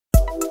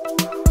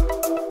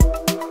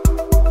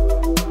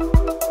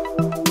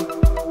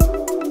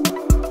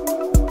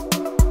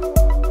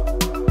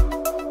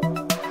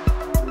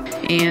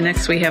And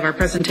next we have our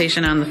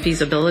presentation on the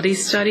feasibility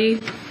study.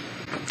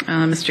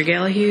 Mr.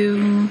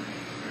 Gallahue.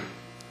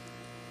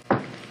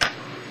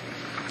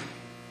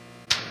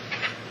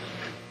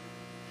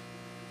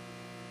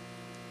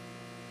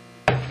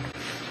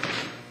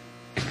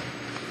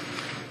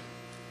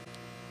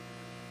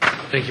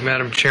 Thank you,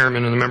 Madam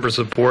Chairman and the members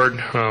of the board.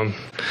 I'm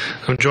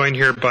joined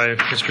here by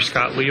Mr.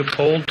 Scott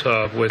Leopold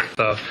with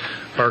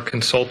our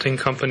consulting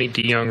company,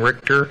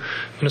 DeJONG-RICHTER.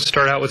 I'm going to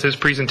start out with his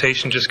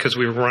presentation just because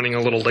we were running a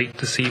little late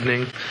this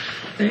evening.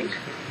 Thanks.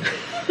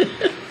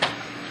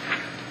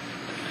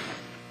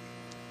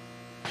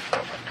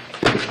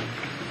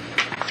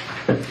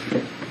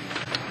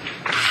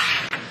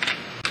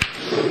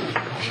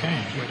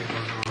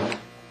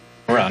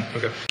 We're on.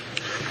 Okay.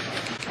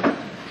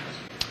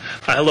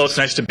 Hello, it's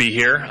nice to be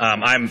here.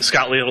 I'm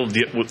Scott Leopold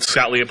with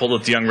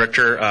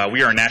DeJONG-RICHTER.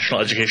 We are a national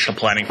educational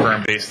planning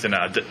firm based in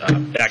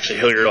actually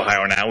Hilliard,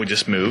 Ohio now. We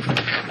just moved.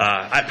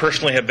 I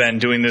personally have been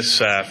doing this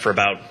for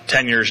about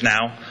 10 years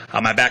now.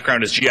 My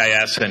background is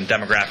GIS and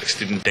demographic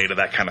student data,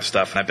 that kind of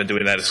stuff, and I've been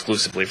doing that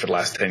exclusively for the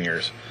last 10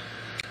 years.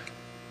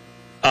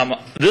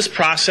 This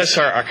process,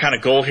 our kind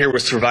of goal here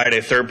was to provide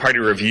a third-party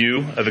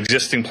review of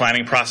existing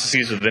planning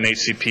processes within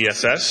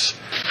Hcpss.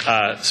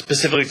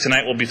 Specifically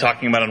tonight we'll be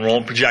talking about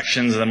enrollment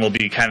projections, and then we'll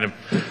be kind of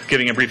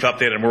giving a brief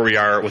update on where we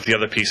are with the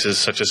other pieces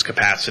such as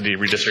capacity,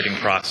 redistricting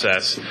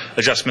process,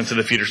 adjustment to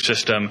the feeder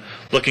system,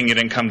 looking at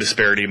income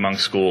disparity among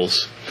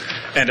schools.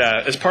 And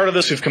as part of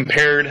this, we've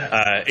compared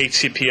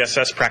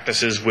Hcpss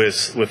practices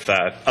with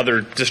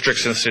other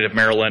districts in the state of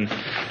Maryland,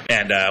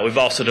 and we've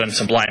also done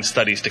some blind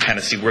studies to kind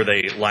of see where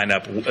they line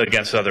up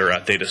against other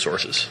data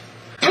sources.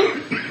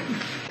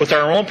 With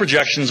our enrollment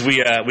projections,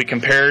 we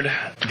compared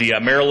the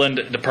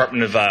Maryland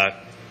Department of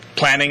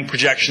Planning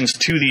projections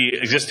to the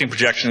existing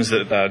projections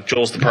that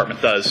Joel's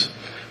department does.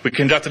 We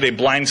conducted a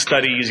blind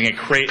study using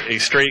a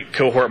straight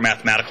cohort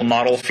mathematical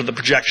model for the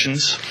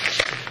projections,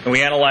 and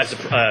we analyzed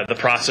the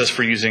process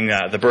for using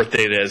the birth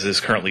data as is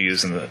currently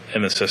used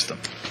in the system.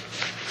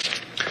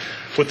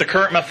 With the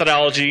current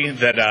methodology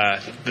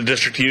that the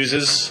district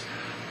uses,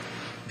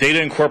 data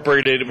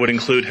incorporated would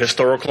include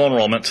historical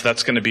enrollment, so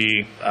that's going to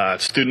be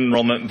student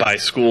enrollment by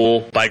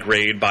school, by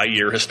grade, by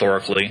year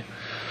historically.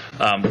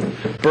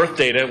 Birth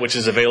data, which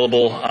is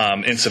available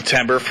in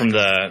September from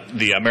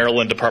the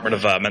Maryland Department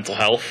of Mental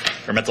Health,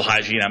 or Mental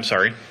Hygiene, I'm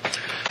sorry.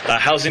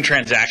 Housing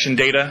transaction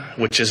data,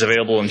 which is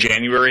available in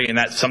January, and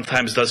that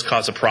sometimes does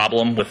cause a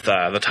problem with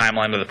the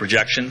timeline of the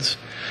projections.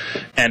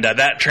 And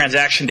that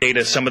transaction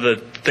data, some of the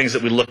things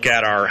that we look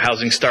at are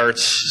housing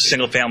starts,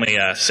 single-family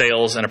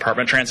sales, and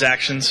apartment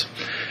transactions.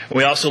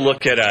 We also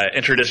look at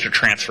inter-district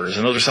transfers,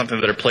 and those are something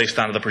that are placed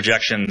onto the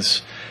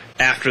projections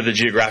after the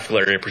geographical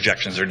area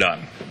projections are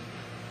done.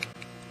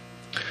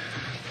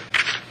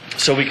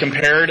 So we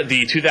compared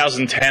the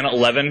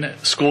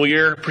 2010-11 school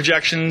year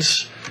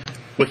projections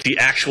with the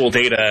actual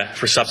data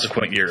for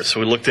subsequent years. So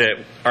we looked at,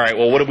 all right,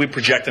 well, what did we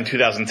project in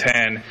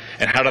 2010,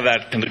 and how did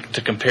that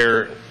to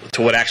compare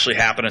to what actually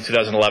happened in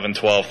 2011,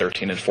 12,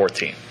 13, and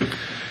 14?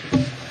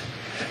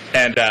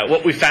 And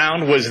what we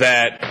found was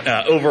that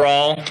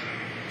overall,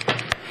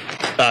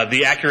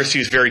 the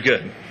accuracy is very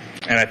good.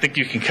 And I think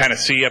you can kind of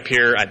see up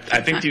here, I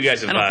think you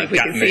guys have I don't think we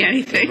can see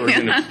anything.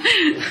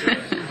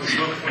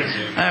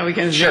 We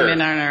can zoom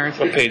in on our...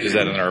 What page is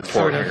that in our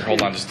report? Here,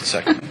 hold on just a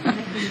second.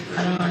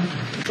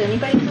 Is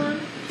anybody on?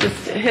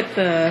 Just hit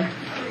the...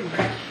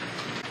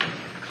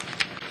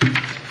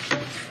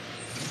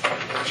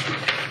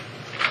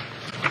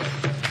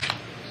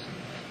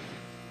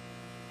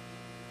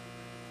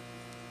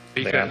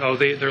 Oh,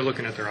 they're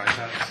looking at their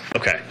iPads.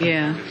 Okay.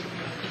 Yeah.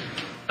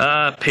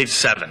 Page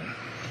 7.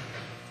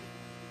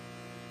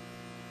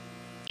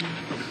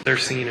 They're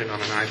seeing it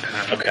on an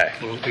iPad. Okay.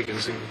 Well, we can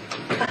zoom.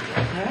 All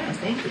right,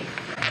 thank you.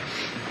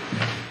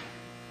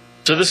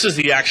 So this is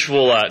the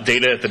actual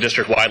data at the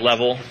district-wide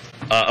level.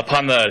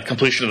 Upon the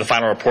completion of the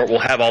final report, we'll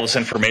have all this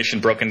information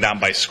broken down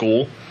by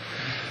school.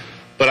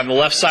 But on the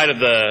left side of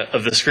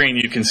the screen,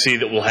 you can see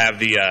that we'll have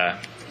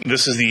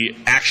this is the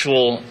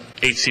actual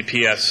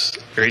HCPS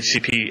or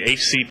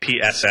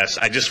Hcpss.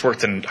 I just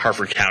worked in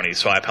Harford County,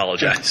 so I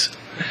apologize.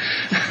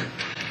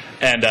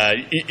 And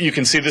you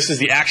can see this is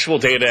the actual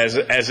data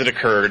as it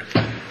occurred.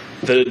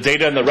 The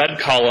data in the red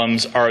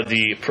columns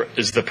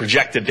is the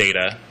projected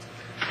data,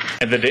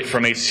 and the data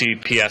from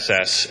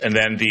Hcpss, and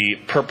then the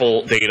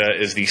purple data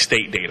is the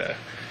state data.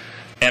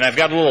 And I've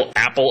got a little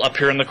apple up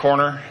here in the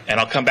corner, and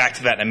I'll come back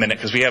to that in a minute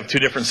because we have two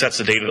different sets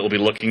of data that we'll be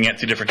looking at,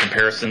 two different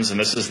comparisons, and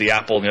this is the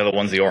apple and the other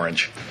one's the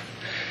orange.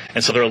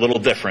 And so they're a little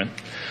different.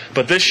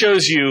 But this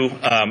shows you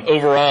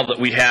overall that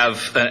we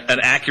have an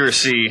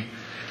accuracy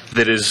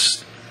that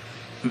is,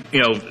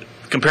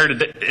 compared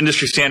to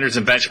industry standards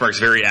and benchmarks,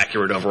 very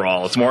accurate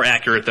overall. It's more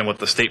accurate than what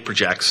the state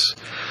projects.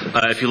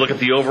 If you look at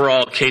the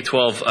overall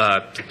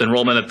K-12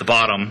 enrollment at the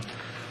bottom,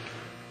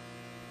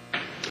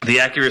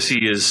 the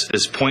accuracy is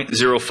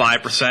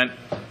 0.05%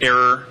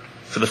 error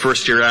for the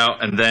first year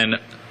out, and then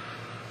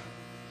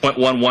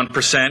 0.11%,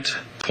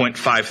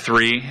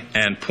 0.53,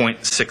 and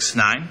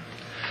 0.69.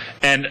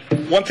 And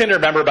one thing to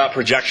remember about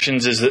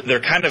projections is that they're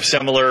kind of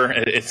similar.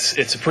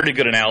 It's a pretty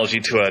good analogy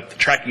to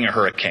tracking a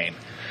hurricane.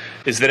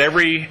 Is that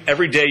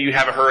every day you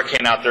have a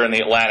hurricane out there in the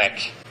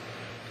Atlantic,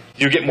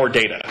 you get more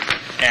data.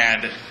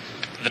 And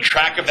the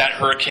track of that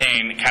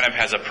hurricane kind of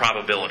has a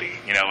probability.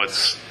 You know,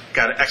 it's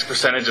got X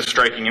percentage of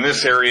striking in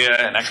this area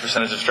and X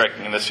percentage of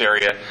striking in this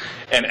area.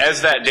 And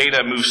as that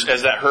data moves,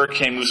 as that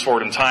hurricane moves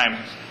forward in time,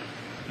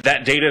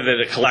 that data that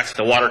it collects,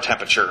 the water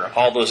temperature,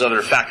 all those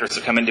other factors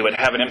that come into it,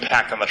 have an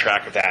impact on the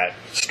track of that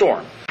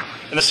storm.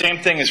 And the same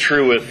thing is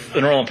true with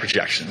enrollment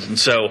projections. And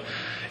so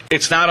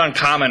it's not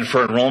uncommon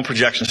for enrollment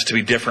projections to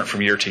be different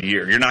from year to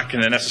year. You're not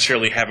going to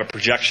necessarily have a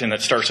projection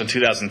that starts in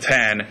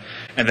 2010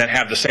 and then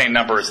have the same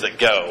numbers that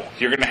go.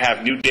 You're going to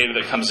have new data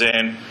that comes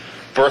in,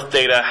 birth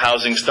data,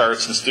 housing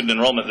starts, and student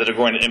enrollment that are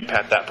going to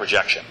impact that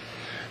projection.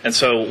 And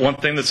so one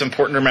thing that's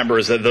important to remember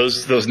is that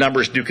those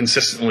numbers do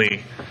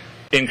consistently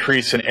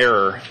increase in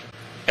error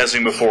as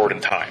we move forward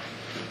in time.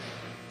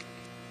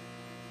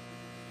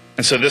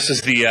 And so this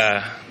is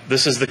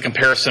the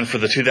comparison for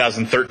the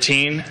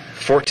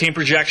 2013-14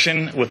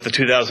 projection with the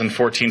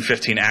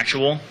 2014-15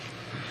 actual.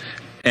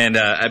 And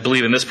I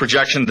believe in this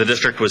projection, the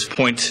district was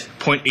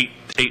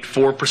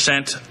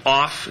 0.84%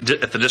 off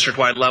at the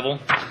district-wide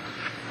level.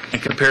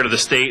 And compared to the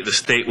state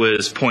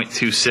was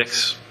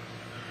 0.26.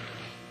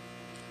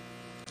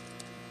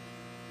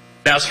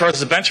 Now, as far as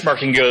the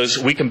benchmarking goes,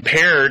 we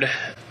compared,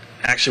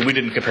 actually we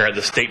didn't compare it,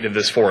 the state did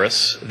this for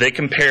us. They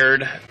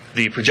compared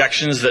the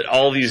projections that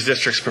all these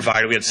districts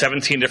provided. We had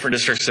 17 different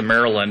districts in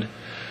Maryland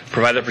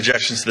provide their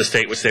projections to the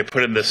state, which they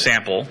put in the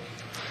sample.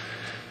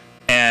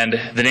 And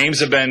the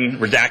names have been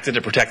redacted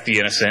to protect the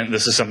innocent.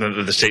 This is something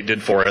that the state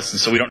did for us, and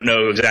so we don't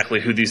know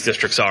exactly who these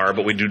districts are,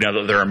 but we do know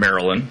that they're in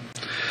Maryland.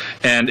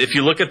 And if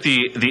you look at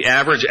the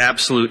average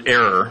absolute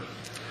error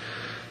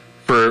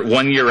for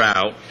 1 year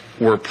out,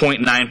 were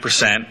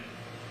 0.9%,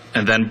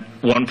 and then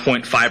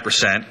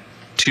 1.5%,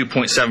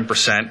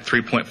 2.7%,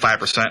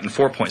 3.5%, and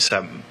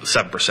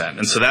 4.7%.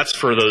 And so that's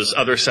for those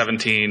other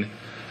 17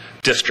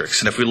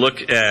 districts. And if we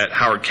look at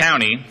Howard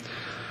County,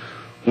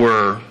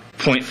 we're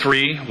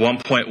 0.3,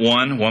 1.1,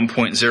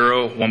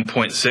 1.0,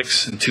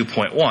 1.6, and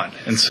 2.1.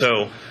 And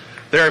so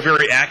they're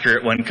very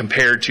accurate when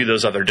compared to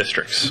those other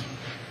districts.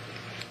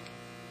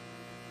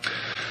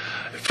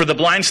 For the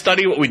blind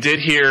study, what we did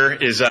here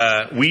is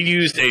we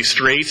used a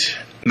straight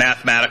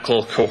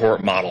mathematical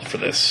cohort model for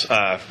this.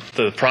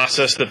 The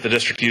process that the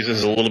district uses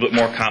is a little bit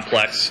more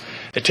complex.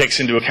 It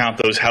takes into account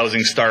those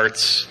housing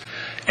starts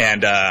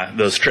and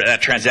that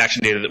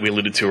transaction data that we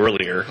alluded to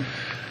earlier.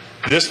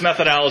 This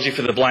methodology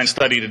for the blind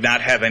study did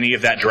not have any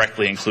of that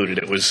directly included.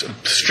 It was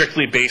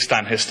strictly based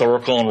on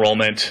historical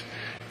enrollment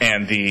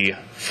and the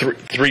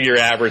 3-year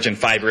average and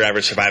 5-year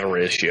average survival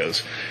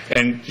ratios.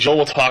 And Joel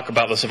will talk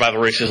about the survival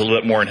ratios a little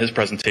bit more in his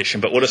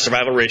presentation, but what a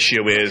survival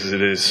ratio is,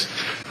 it is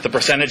the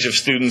percentage of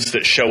students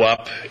that show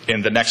up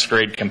in the next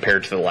grade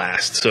compared to the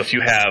last. So if you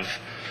have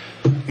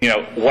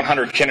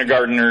 100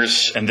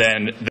 kindergartners, and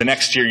then the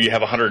next year you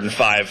have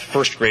 105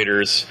 first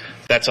graders,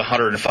 that's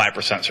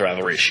 105%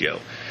 survival ratio.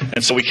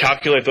 And so we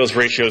calculate those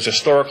ratios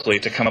historically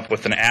to come up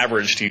with an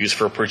average to use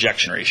for a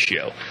projection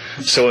ratio.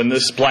 So in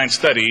this blind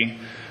study,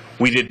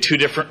 we did 2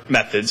 different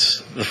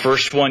methods. The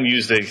first one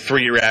used a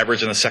 3-year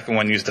average, and the second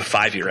one used a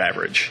 5-year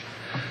average.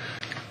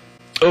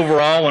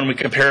 Overall, when we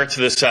compare it to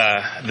this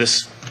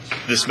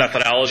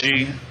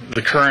methodology,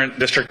 the current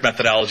district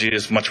methodology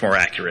is much more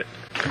accurate.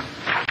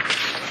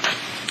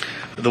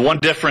 The one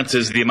difference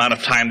is the amount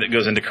of time that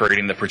goes into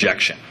creating the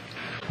projection.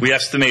 We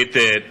estimate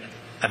that,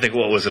 I think,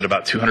 what was it,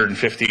 about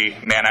 250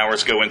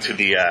 man-hours go into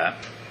the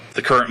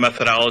current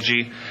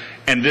methodology.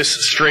 And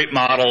this straight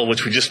model,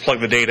 which we just plug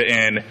the data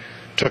in,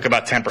 took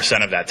about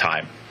 10% of that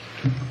time.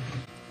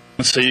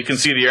 And so you can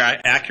see the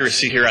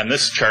accuracy here on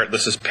this chart.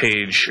 This is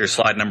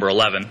slide number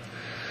 11.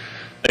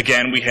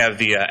 Again, we have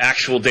the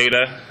actual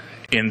data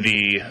in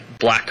the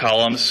black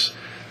columns,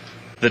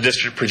 the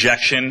district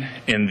projection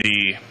in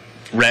the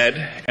red,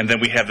 and then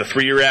we have the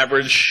 3-year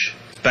average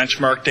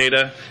benchmark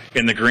data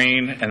in the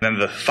green, and then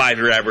the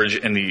 5-year average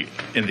in the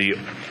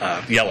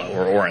yellow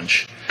or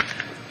orange.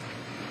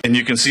 And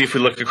you can see, if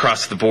we look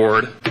across the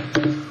board,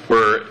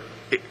 where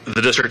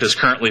the district is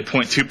currently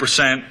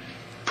 0.2%,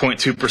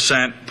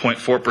 0.2%,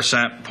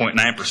 0.4%,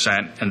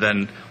 0.9%, and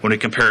then when we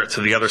compare it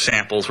to the other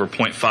samples, we're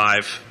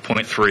 0.5,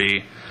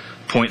 0.3,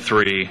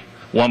 0.3,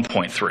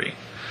 1.3.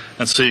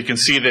 And so you can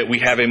see that we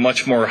have a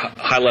much more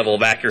high level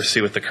of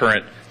accuracy with the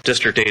current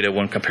district data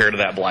when compared to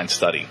that blind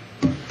study.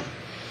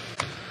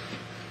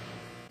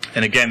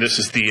 And again, this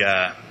is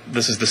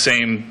the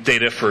same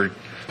data for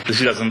the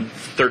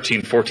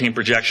 2013-14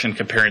 projection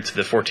comparing to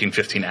the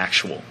 14-15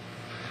 actual.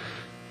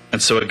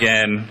 And so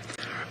again,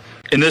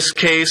 in this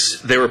case,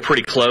 they were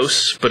pretty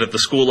close, but at the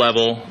school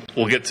level,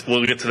 we'll get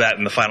to that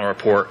in the final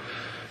report.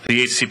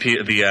 The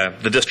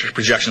the district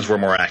projections were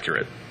more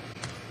accurate.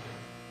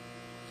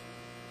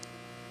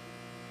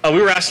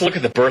 We were asked to look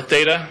at the birth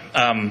data.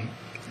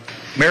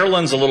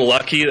 Maryland's a little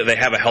lucky that they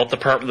have a health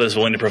department that is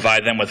willing to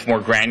provide them with more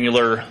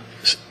granular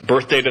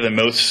birth data than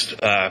most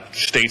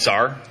states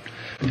are.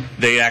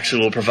 They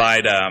actually will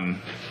provide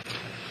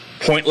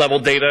point level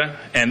data,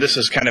 and this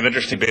is kind of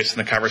interesting based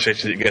on the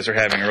conversation that you guys are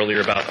having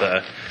earlier about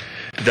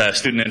the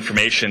student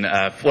information.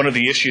 One of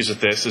the issues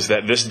with this is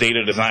that this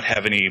data does not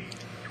have any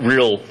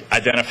real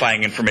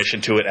identifying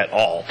information to it at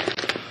all.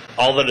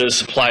 All that is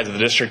supplied to the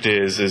district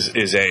is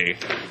a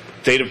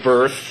date of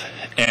birth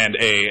and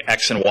a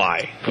X and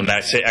Y. When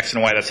I say X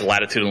and Y, that's a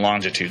latitude and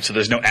longitude. So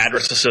there's no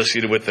address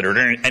associated with it or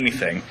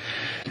anything.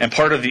 And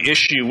part of the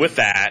issue with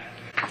that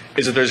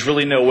is that there's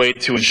really no way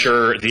to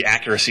ensure the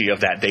accuracy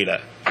of that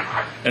data.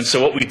 And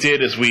so what we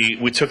did is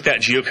we took that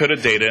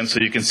geocoded data, and so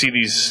you can see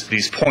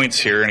these points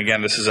here, and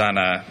again, this is on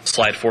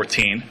slide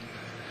 14,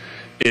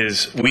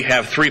 is we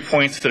have 3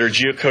 points that are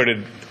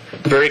geocoded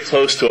very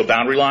close to a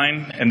boundary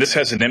line, and this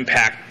has an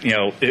impact. You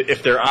know,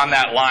 if they're on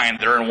that line,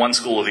 they're in one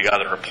school or the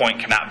other. A point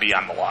cannot be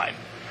on the line.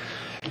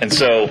 And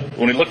so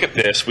when we look at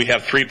this, we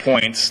have 3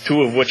 points,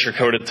 2 of which are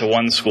coded to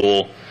one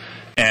school,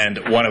 and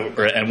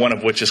one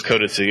of which is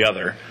coded to the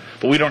other.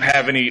 But we don't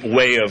have any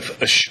way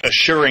of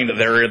assuring that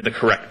they're in the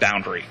correct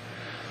boundary.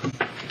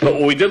 But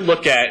what we did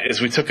look at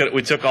is we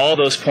took all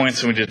those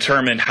points and we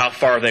determined how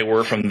far they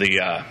were from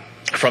the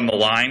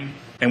line,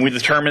 and we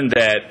determined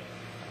that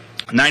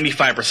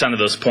 95% of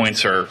those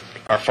points are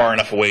far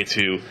enough away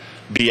to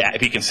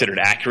be considered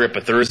accurate,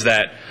 but there is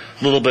that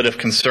little bit of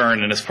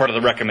concern, and as part of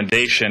the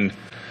recommendation,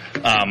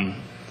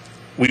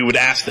 we would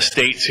ask the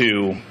state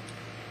to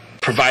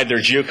provide their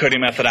geocoding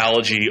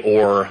methodology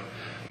or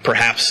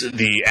perhaps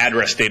the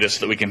address data so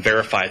that we can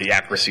verify the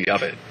accuracy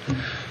of it.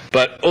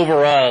 But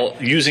overall,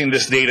 using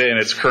this data in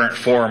its current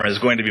form is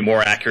going to be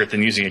more accurate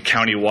than using a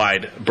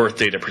county-wide birth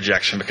data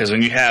projection, because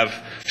when you have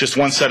just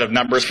one set of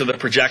numbers for the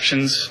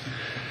projections,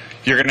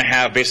 you're going to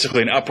have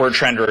basically an upward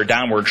trend or a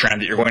downward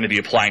trend that you're going to be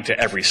applying to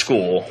every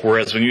school.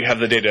 Whereas when you have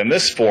the data in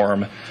this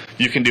form,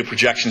 you can do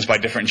projections by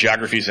different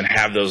geographies and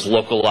have those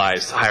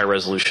localized, higher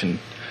resolution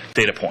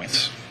data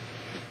points.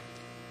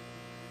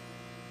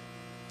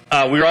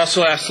 We were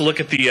also asked to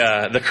look at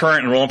the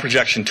current enrollment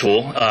projection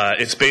tool.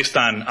 It's based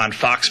on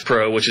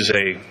FoxPro, which is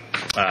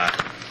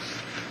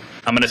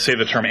I'm going to say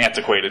the term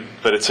antiquated,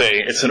 but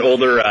it's an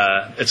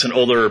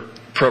older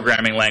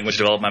programming language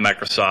developed by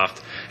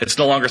Microsoft. It's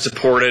no longer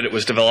supported. It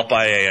was developed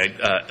by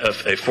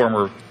a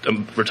former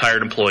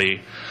retired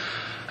employee,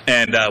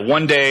 and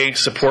one day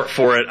support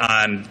for it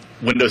on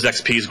Windows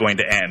XP is going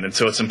to end, and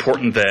so it's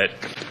important that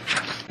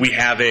we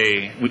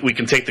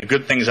can take the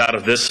good things out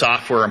of this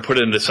software and put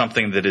it into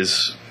something that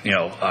is,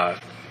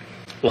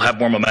 will have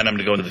more momentum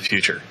to go into the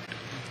future.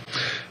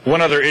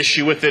 One other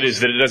issue with it is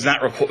that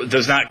it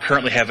does not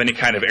currently have any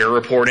kind of error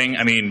reporting.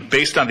 I mean,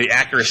 based on the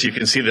accuracy, you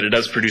can see that it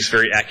does produce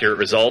very accurate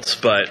results,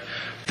 but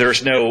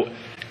there's no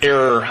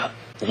error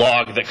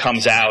log that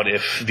comes out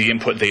if the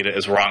input data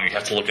is wrong. You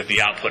have to look at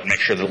the output and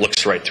make sure that it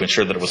looks right to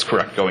ensure that it was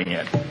correct going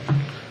in.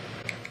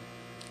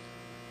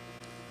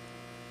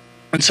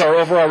 And so our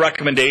overall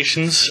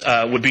recommendations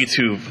would be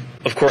to,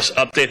 of course,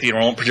 update the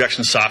enrollment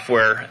projection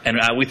software. And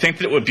we think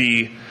that it would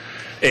be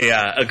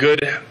a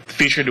good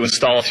feature to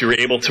install if you were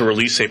able to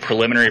release a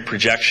preliminary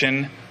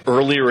projection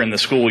earlier in the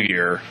school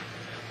year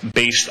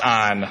based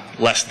on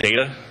less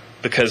data.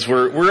 Because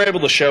we're able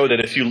to show that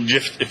if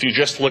you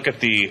just look at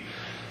the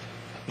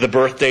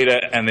birth data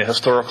and the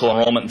historical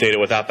enrollment data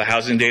without the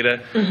housing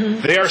data,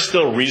 they are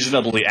still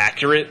reasonably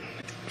accurate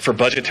for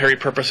budgetary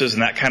purposes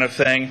and that kind of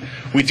thing.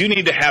 We do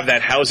need to have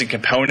that housing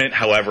component,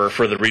 however,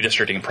 for the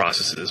redistricting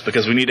processes,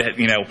 because we need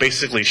to,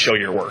 basically show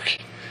your work.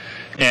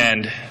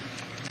 And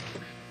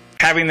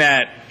having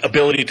that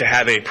ability to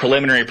have a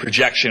preliminary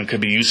projection could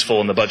be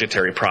useful in the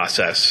budgetary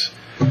process.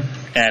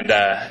 And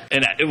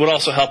it would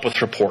also help with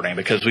reporting,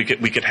 because we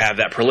could have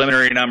that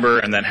preliminary number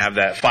and then have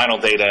that final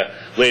data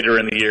later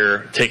in the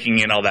year, taking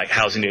in all that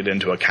housing data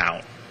into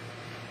account.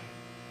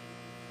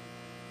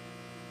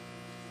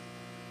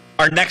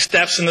 Our next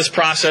steps in this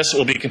process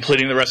will be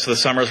completing the rest of the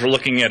summers. We're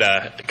looking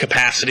at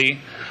capacity.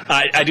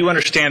 I do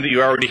understand that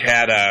you already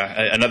had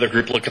another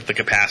group look at the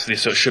capacity,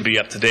 so it should be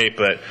up to date,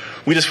 but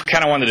we just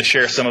kind of wanted to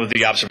share some of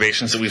the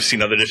observations that we've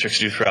seen other districts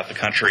do throughout the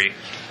country.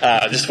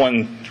 Just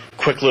one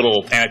quick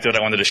little anecdote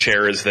I wanted to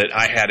share is that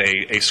I had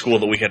a school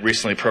that we had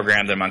recently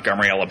programmed in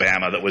Montgomery,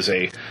 Alabama that was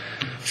a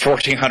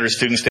 1,400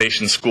 student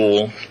station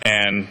school,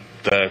 and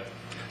the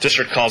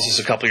district calls us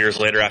a couple years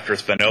later after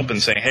it's been open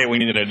saying, hey, we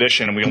need an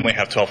addition, and we only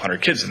have 1,200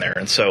 kids in there.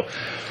 And so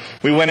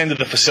we went into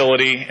the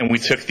facility and we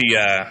took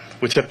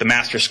the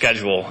master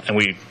schedule and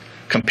we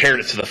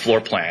compared it to the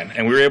floor plan.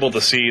 And we were able to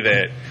see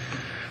that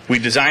we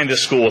designed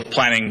this school with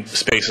planning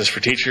spaces for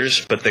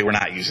teachers, but they were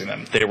not using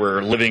them. They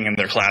were living in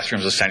their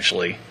classrooms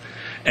essentially.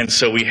 And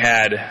so we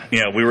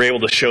were able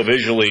to show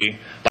visually,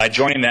 by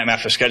joining that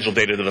master schedule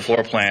data to the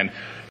floor plan,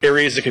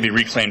 areas that could be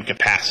reclaimed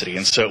capacity.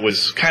 And so it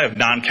was kind of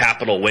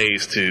non-capital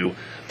ways to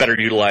better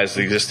utilize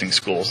the existing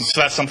schools. And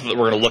so that's something that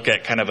we're going to look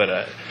at kind of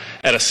at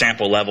a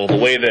sample level. The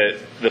way that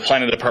the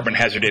planning department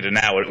has your data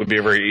now, it would be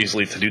very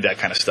easily to do that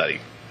kind of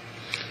study.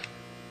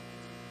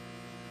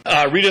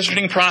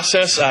 Redistricting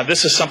process,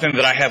 this is something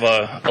that I have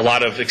a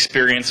lot of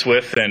experience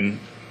with and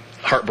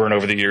heartburn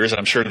over the years.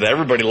 I'm sure that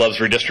everybody loves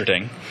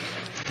redistricting.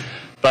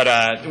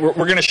 But we're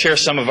going to share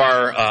some of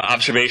our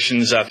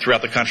observations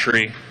throughout the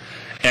country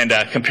and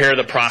compare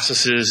the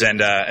processes.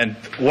 And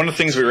one of the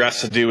things we were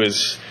asked to do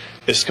is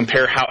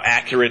compare how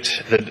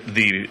accurate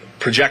the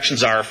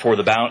projections are for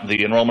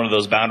the enrollment of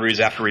those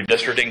boundaries after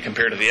redistricting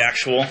compared to the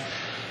actual.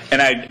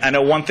 And I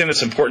know one thing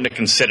that's important to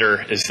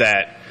consider is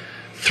that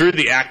through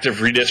the act of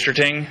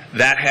redistricting,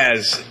 that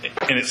has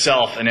in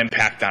itself an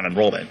impact on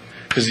enrollment.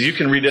 Because you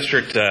can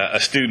redistrict a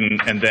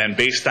student, and then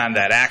based on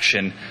that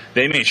action,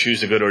 they may choose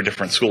to go to a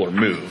different school or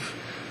move.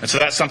 And so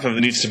that's something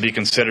that needs to be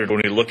considered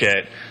when we look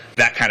at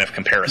that kind of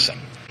comparison.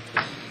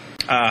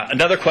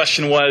 Another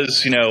question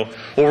was, well,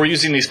 we're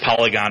using these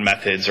polygon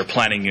methods or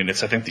planning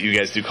units. I think that you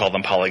guys do call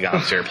them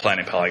polygons here,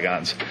 planning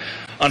polygons.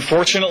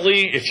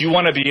 Unfortunately, if you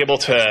want to be able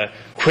to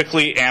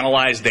quickly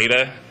analyze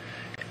data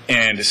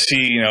and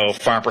see,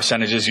 farm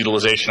percentages,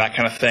 utilization, that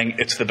kind of thing,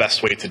 it's the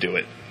best way to do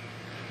it.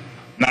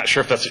 Not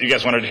sure if that's what you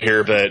guys wanted to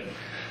hear, but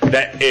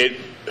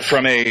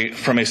from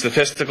a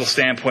statistical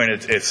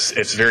standpoint,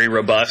 it's very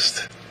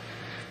robust.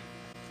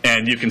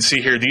 And you can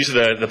see here, these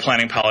are the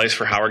planning polys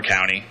for Howard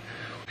County.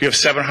 We have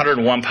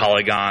 701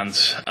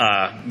 polygons.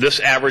 This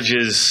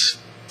averages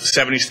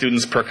 70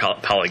 students per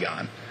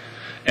polygon.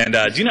 And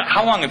do you know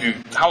how long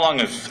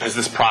has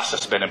this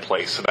process been in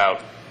place?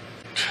 About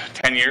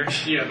 10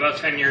 years? Yeah, about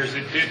 10 years.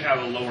 It did have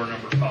a lower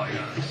number of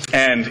polygons.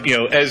 And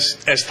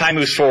as time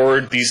moves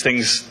forward, these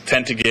things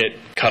tend to get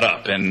cut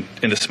up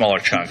into smaller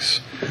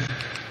chunks.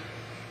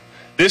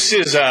 This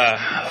is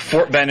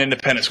Fort Bend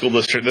Independent School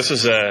District. This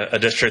is a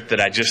district that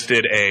I just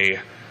did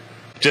a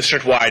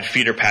district-wide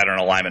feeder pattern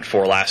alignment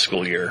for last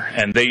school year,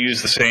 and they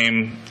use the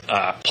same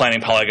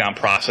planning polygon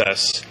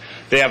process.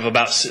 They have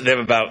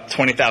about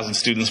 20,000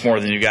 students more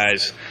than you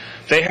guys.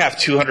 They have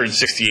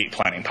 268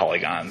 planning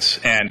polygons,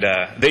 and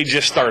they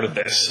just started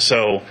this.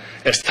 So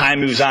as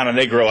time moves on and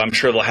they grow, I'm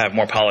sure they'll have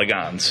more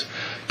polygons.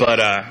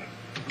 But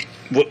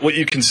what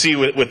you can see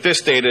with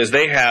this data is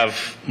they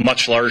have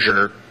much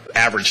larger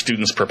average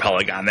students per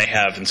polygon. They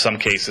have, in some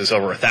cases,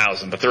 over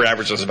 1,000, but their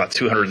average is about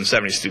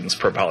 270 students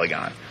per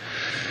polygon.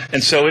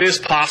 And so it is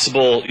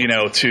possible,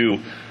 to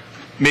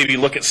maybe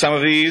look at some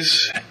of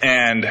these,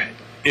 and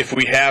if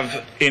we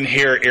have in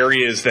here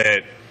areas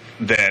that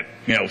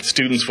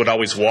students would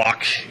always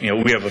walk,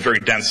 we have a very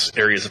dense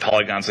areas of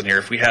polygons in here.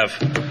 If we have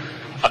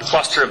a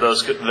cluster of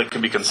those that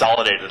can be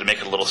consolidated to make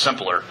it a little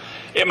simpler,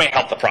 it may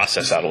help the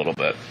process out a little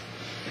bit.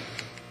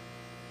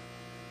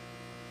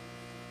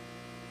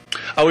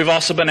 We've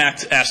also been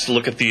asked to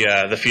look at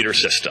the feeder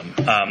system.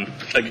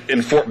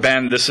 In Fort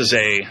Bend, this is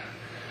a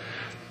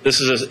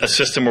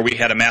system where we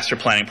had a master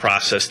planning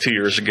process 2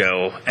 years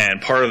ago, and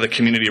part of the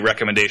community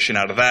recommendation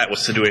out of that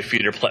was to do a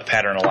feeder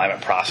pattern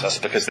alignment process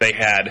because they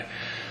had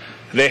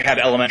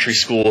elementary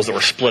schools that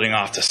were splitting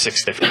off to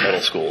 6 different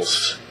middle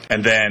schools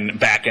and then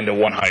back into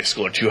 1 high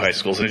school or 2 high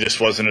schools, and it just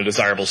wasn't a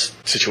desirable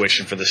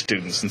situation for the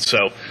students. And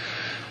so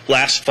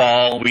last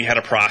fall we had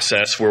a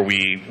process where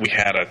we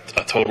had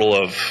a total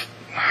of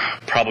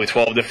probably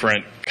 12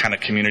 different kind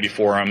of community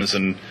forums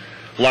and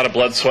a lot of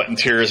blood, sweat, and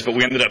tears, but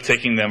we ended up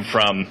taking them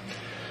from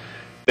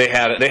they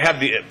have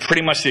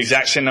pretty much the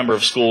exact same number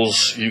of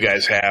schools you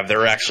guys have.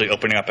 They're actually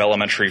opening up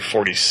elementary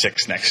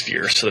 46 next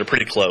year, so they're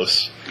pretty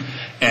close.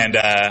 And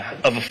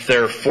of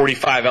their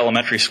 45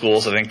 elementary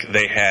schools, I think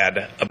they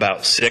had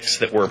about 6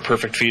 that were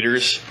perfect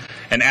feeders.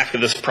 And after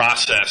this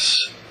process,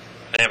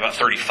 they have about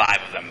 35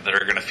 of them that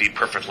are going to feed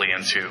perfectly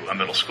into a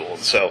middle school.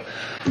 And so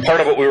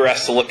part of what we were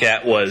asked to look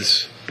at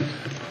was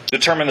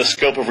determine the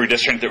scope of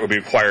redistricting that would be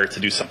required to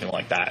do something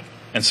like that.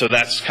 And so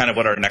that's kind of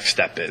what our next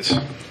step is.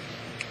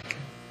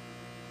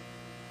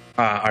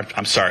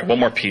 I'm sorry, one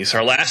more piece.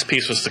 Our last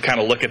piece was to kind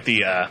of look at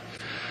the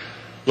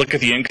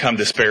income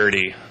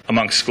disparity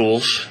among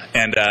schools,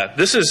 and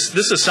this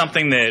is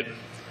something that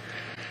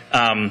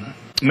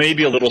may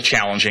be a little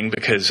challenging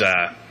because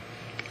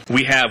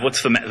we have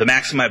what's the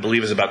maximum I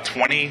believe is about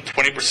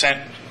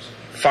 20%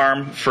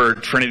 farm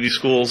for any of these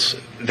schools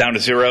down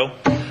to 0,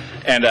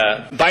 and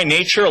by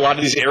nature a lot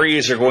of these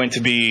areas are going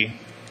to be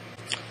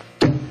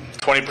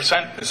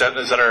 20%. Is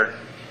that our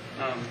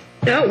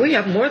No, we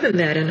have more than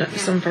that in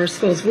some of our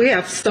schools. We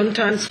have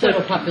sometimes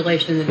Total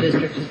population in the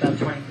district is about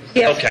 20%.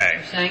 Yeah. Okay.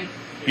 You're saying?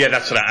 Yeah,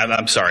 that's what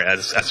I'm sorry.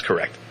 That's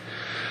correct.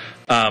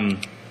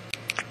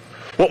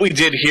 What we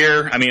did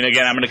here,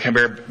 again, I'm going to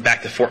compare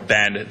back to Fort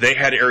Bend. They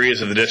had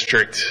areas of the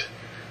district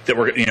that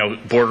were,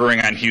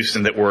 bordering on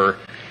Houston that were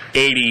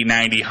 80,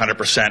 90,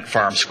 100%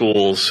 farm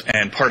schools.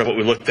 And part of what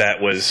we looked at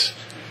was,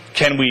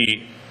 can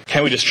we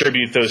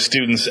distribute those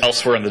students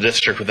elsewhere in the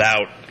district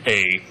without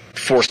a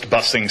forced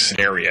busing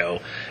scenario?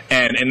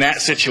 And in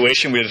that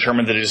situation, we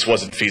determined that it just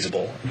wasn't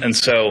feasible. And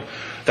so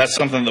that's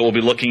something that we'll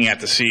be looking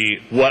at to see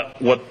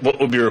what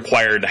would be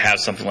required to have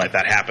something like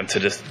that happen,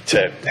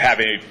 to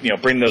have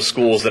bring those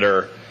schools that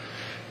are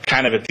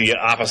kind of at the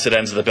opposite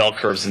ends of the bell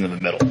curves into the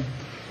middle.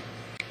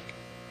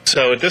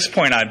 So at this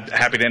point, I'm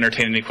happy to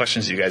entertain any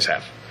questions you guys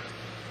have.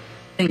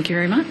 Thank you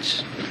very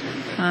much.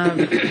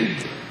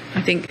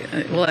 I think,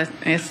 well, I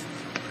ask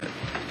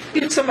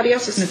Somebody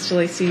else's. Mr.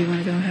 Lacy, you want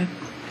to go ahead?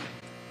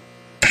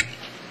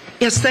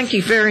 Yes, thank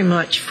you very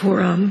much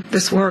for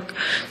this work.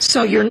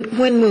 So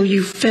when will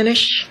you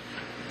finish?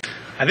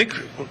 I think,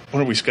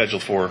 when are we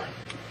scheduled for?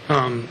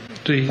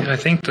 I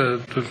think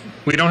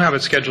we don't have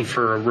it scheduled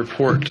for a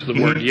report to the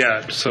board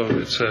yet, so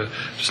it's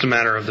just a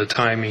matter of the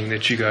timing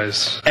that you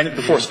guys. And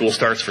before school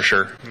starts, for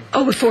sure.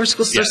 Oh, before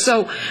school starts. Yes.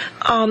 So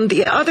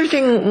the other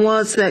thing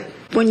was that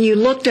when you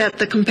looked at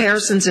the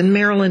comparisons in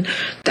Maryland,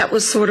 that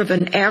was sort of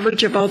an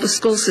average of all the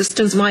school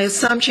systems. My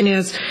assumption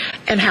is,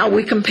 and how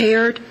we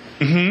compared.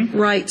 Mm-hmm.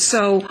 Right.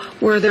 So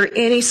were there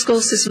any school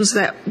systems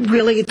that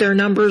really their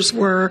numbers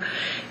were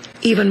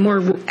even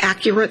more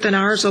accurate than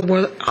ours, or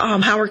were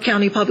Howard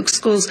County Public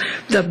Schools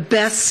the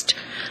best?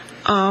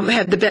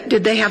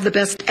 Did they have the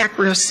best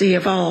accuracy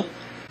of all?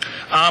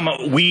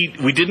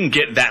 We didn't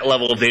get that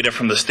level of data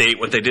from the state.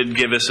 What they did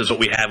give us is what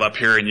we have up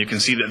here, and you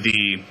can see that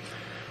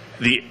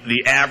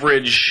the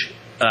average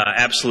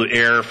absolute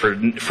error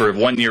for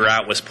 1 year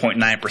out was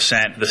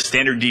 0.9%. The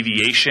standard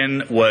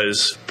deviation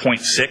was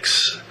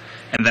 0.6,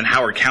 and then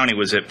Howard County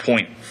was at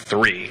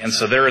 0.3, and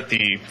so they're at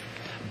the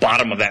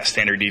bottom of that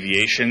standard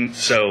deviation.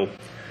 So,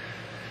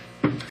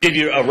 give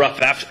you a rough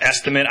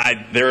estimate.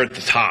 They're at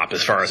the top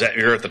as far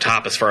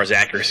as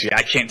accuracy.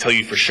 I can't tell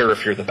you for sure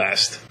if you're the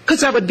best.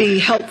 Because that would be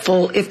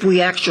helpful if we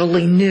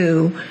actually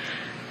knew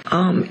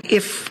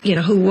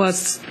who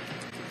was.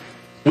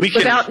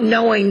 Without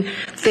knowing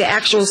the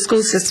actual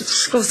school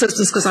systems,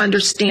 because I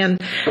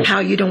understand how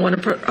you don't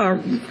want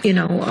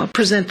to,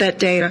 present that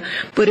data,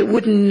 but it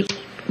wouldn't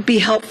be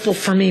helpful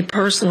for me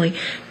personally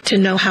to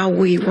know how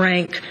we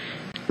rank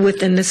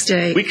within the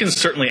state. We can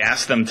certainly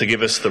ask them to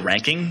give us the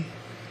ranking,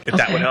 if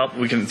that would help.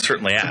 We can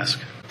certainly ask.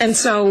 And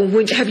so,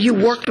 have you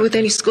worked with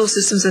any school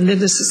systems? And then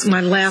this is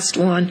my last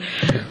one.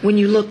 When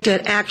you looked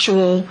at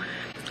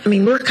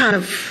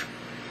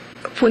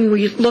when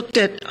we looked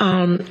at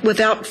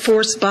without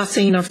forced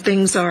busing of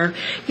things or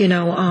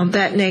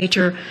that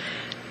nature,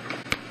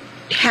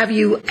 have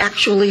you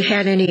actually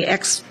had any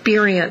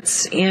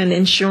experience in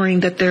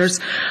ensuring that there's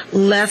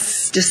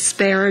less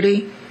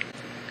disparity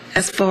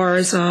as far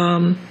as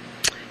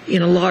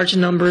large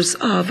numbers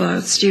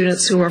of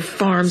students who are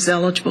farms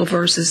eligible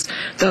versus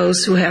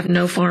those who have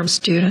no farm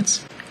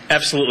students?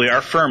 Absolutely.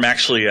 Our firm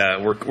actually,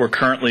 we're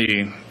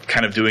currently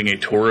kind of doing a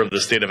tour of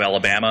the state of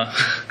Alabama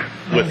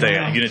with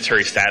a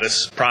unitary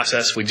status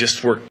process. We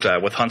just worked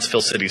with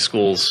Huntsville City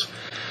Schools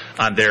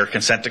on their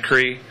consent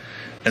decree.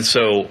 And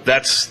so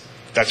that's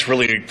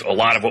really a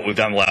lot of what we've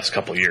done the last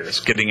couple of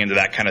years, getting into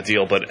that kind of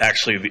deal. But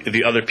actually,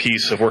 the other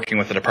piece of working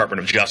with the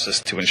Department of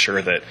Justice to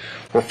ensure that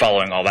we're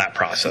following all that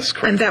process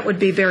correctly. And that would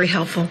be very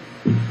helpful.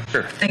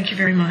 Sure. Thank you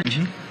very much.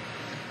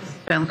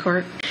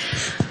 Belcourt?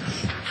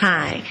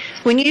 Hi.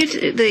 When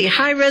you the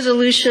high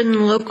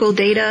resolution local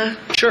data,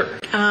 Sure.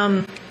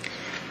 am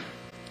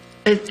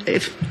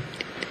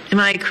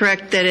I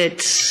correct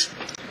that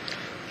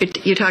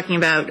you're talking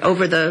about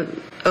over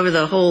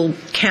the whole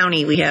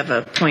county we have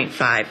a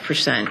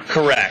 0.5%?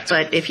 Correct.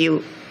 But if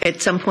you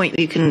at some point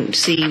you can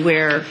see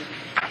where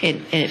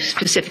in a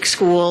specific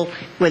school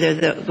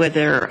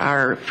whether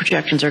our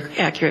projections are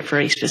accurate for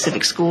a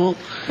specific school.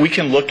 We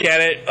can look at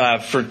it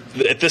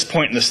at this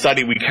point in the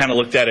study. We kind of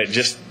looked at it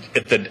just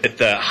at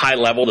the high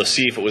level to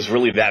see if it was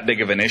really that big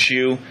of an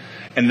issue,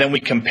 and then we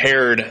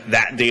compared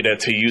that data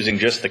to using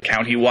just the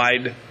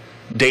county-wide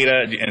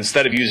data.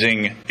 Instead of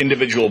using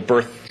individual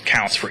birth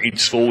counts for each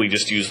school, we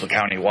just used the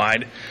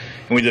county-wide,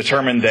 and we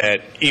determined that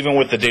even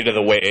with the data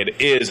the way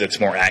it is, it's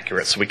more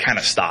accurate. So we kind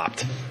of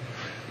stopped.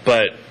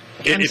 But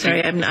I'm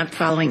sorry, I'm not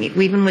following you.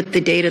 Even with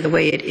the data the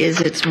way it is,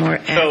 it's more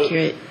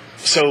accurate.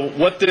 So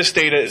what this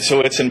data?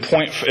 So it's in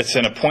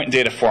a point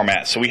data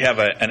format. So we have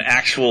an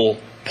actual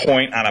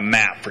point on a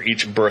map for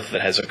each birth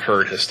that has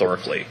occurred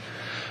historically,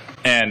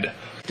 and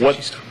what?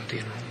 She's talking about the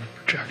enrollment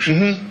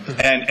projections.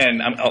 Mm-hmm.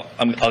 And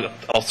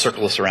I'll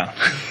circle this around.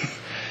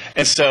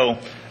 And so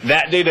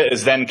that data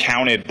is then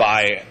counted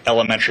by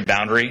elementary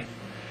boundary,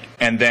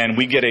 and then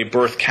we get a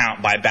birth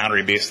count by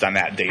boundary based on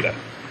that data.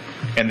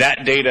 And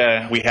that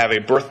data, we have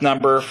a birth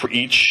number for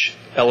each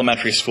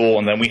elementary school,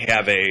 and then we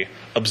have a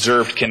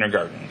observed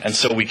kindergarten. And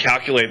so we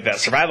calculate that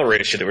survival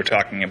ratio that we're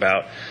talking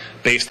about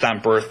based on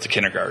birth to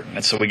kindergarten.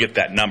 And so we get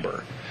that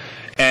number.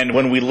 And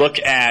when we look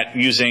at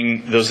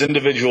using those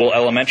individual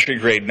elementary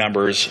grade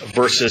numbers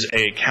versus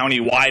a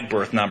county-wide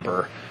birth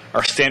number,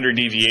 our standard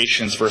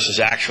deviations versus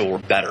actual were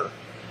better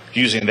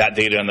using that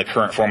data in the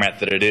current format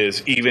that it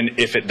is, even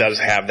if it does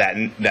have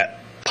that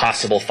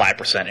possible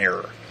 5%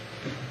 error.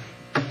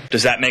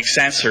 Does that make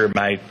sense, or am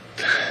I?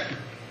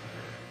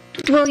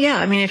 Well, yeah.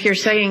 I mean, if you're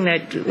saying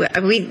that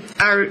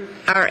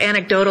our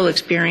anecdotal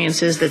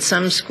experience is that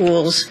some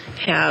schools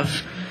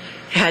have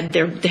had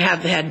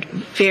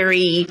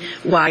very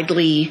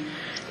widely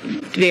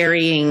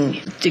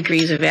varying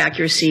degrees of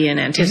accuracy in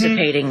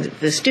anticipating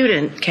the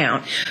student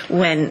count,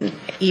 when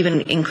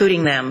even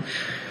including them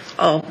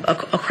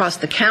across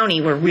the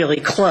county were really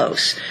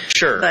close.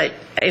 Sure. But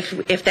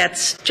if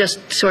that's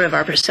just sort of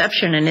our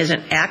perception and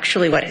isn't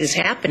actually what is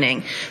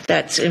happening,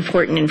 that's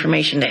important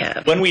information to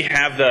have. When we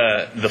have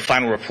the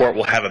final report,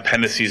 we'll have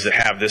appendices that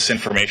have this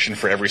information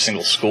for every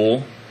single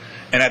school.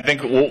 And I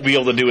think what we'll be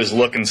able to do is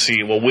look and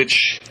see, well,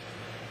 which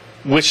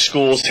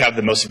schools have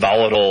the most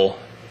volatile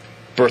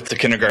birth to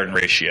kindergarten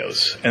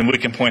ratios, and we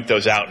can point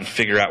those out and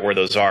figure out where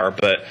those are.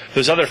 But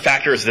there's other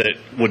factors that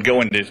would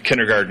go into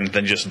kindergarten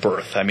than just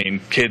birth. I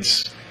mean,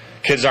 kids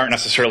aren't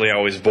necessarily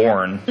always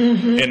born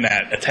in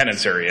that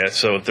attendance area,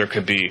 so there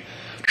could be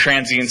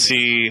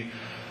transiency,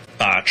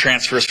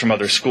 transfers from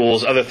other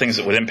schools, other things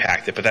that would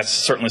impact it. But that's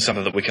certainly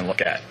something that we can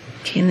look at.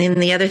 And then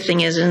the other thing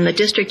is, in the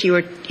district you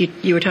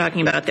were talking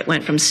about that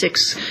went from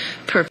 6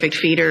 perfect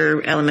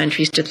feeder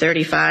elementaries to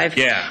 35.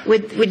 Yeah.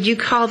 Would you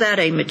call that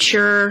a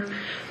mature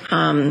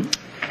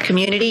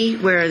community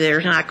where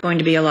there's not going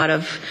to be a lot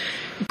of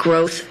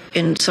growth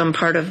in some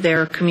part of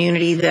their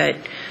community that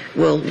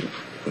will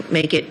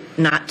make it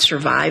not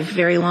survive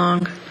very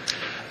long?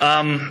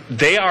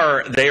 They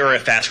are a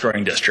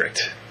fast-growing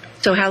district.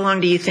 So how long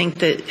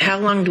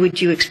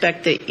would you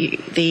expect that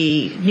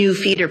the new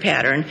feeder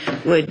pattern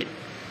would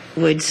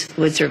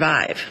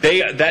survive?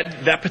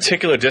 That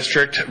particular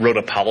district wrote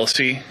a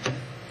policy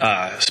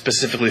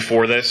specifically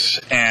for this,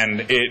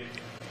 and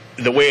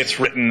the way it's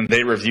written,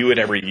 they review it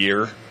every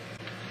year,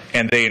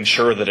 and they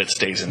ensure that it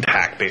stays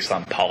intact based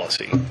on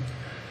policy.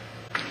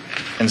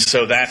 And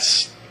so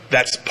that's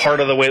part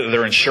of the way that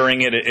they're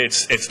ensuring it.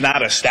 It's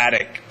not a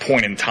static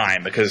point in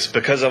time because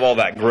of all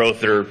that growth.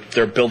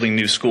 They're building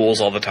new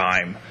schools all the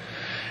time,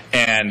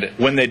 and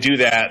when they do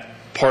that,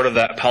 part of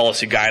that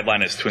policy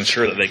guideline is to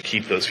ensure that they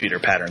keep those feeder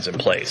patterns in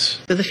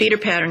place. So the feeder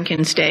pattern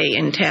can stay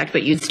intact,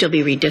 but you'd still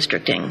be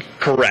redistricting.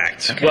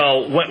 Correct. Okay.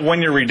 Well,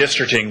 when you're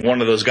redistricting,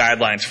 one of those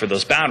guidelines for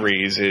those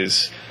boundaries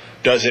is,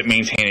 does it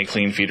maintain a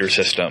clean feeder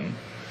system?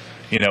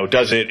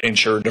 Does it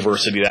ensure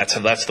diversity?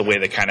 That's the way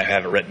they kind of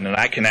have it written, and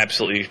I can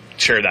absolutely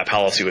share that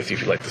policy with you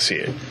if you'd like to see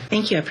it.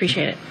 Thank you. I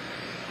appreciate it.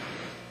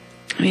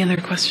 Any other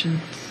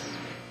questions?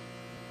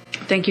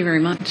 Thank you very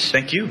much.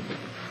 Thank you.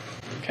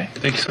 Okay.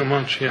 Thank you so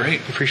much. Yeah, great.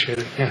 Appreciate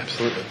it. Yeah,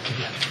 absolutely.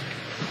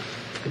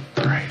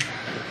 All right.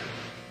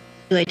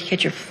 You'd like to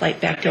catch your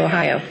flight back to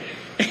Ohio.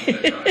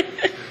 Thank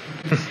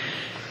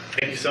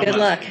you so much. Good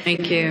luck.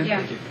 Thank you.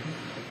 Yeah.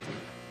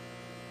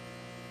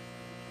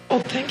 Oh,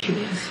 thank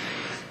you.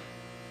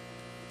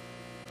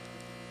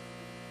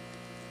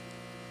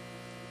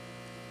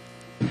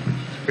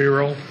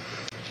 Roll.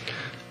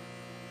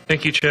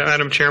 Thank you,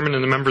 Madam Chairman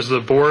and the members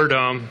of the board.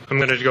 I'm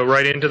going to go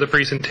right into the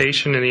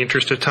presentation in the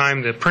interest of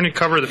time. The printed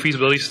cover of the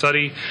feasibility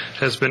study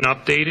has been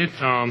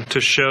updated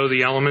to show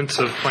the elements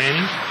of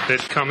planning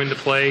that come into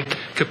play,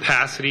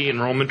 capacity,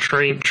 enrollment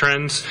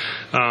trends.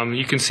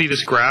 You can see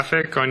this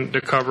graphic on the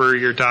cover of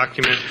your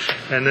document,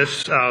 and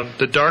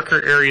the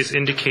darker areas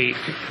indicate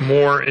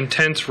more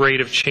intense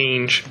rate of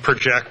change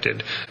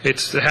projected.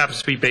 It happens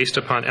to be based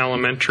upon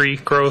elementary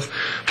growth,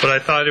 but I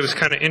thought it was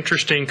kind of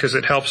interesting because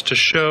it helps to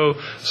show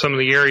some of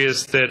the areas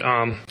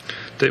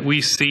that we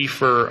see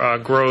for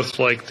growth,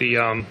 like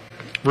the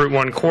Route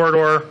 1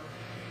 corridor,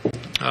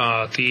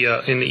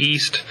 in the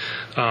east,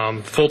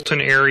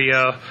 Fulton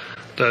area,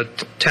 the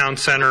town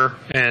center,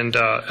 and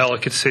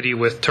Ellicott City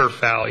with Turf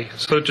Valley.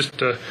 So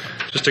just a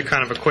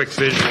kind of a quick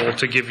visual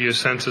to give you a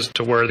sense as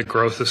to where the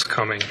growth is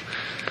coming.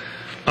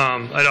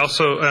 I'd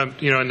also, and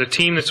the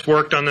team that's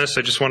worked on this,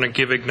 I just want to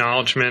give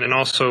acknowledgement, and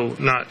also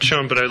not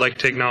shown, but I'd like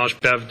to acknowledge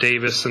Bev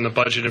Davis and the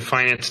Budget and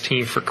Finance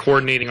team for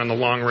coordinating on the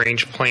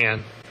long-range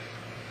plan.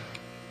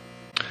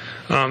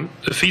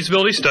 The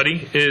feasibility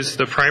study is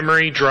the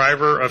primary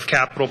driver of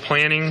capital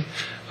planning,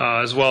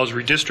 as well as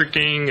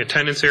redistricting,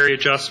 attendance area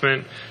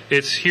adjustment.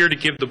 It's here to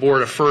give the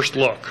board a first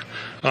look.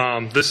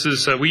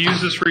 We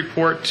use this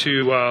report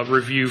to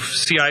review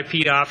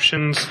CIP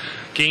options,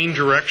 gain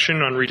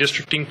direction on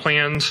redistricting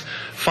plans.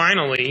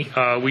 Finally,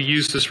 we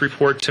use this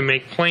report to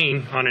make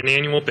plain on an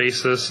annual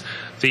basis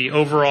the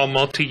overall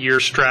multi-year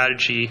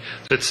strategy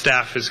that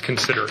staff has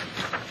considered.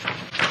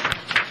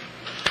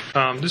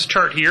 This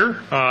chart here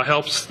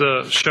helps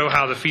show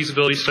how the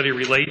feasibility study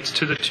relates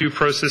to the two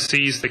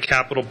processes, the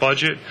capital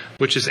budget,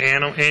 which is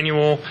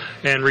annual,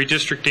 and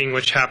redistricting,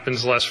 which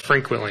happens less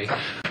frequently.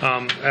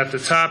 At the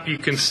top, you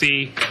can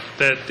see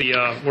that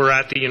we're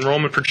at the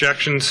enrollment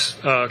projections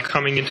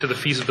coming into the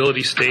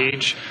feasibility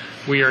stage.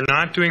 We are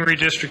not doing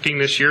redistricting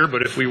this year,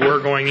 but if we were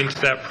going into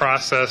that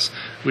process,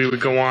 we would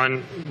go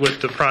on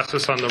with the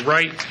process on the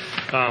right.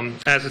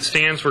 As it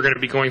stands, we're going to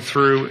be going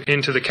through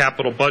into the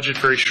capital budget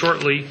very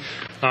shortly.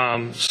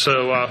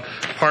 So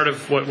part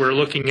of what we're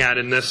looking at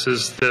in this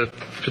is the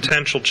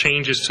potential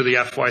changes to the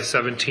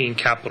FY17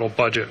 capital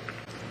budget.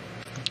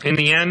 In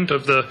the end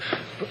of the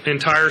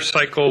entire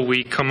cycle,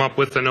 we come up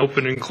with an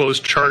open and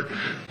closed chart,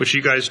 which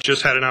you guys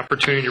just had an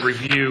opportunity to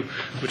review,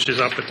 which is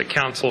up at the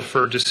council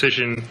for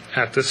decision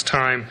at this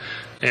time.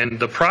 And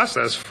the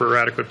process for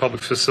adequate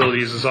public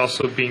facilities is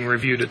also being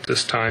reviewed at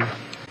this time.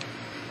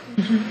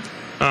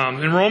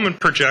 Enrollment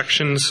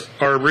projections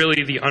are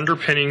really the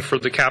underpinning for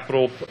the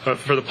capital,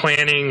 for the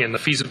planning and the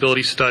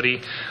feasibility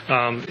study.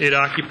 It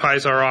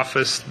occupies our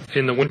office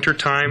in the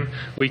wintertime.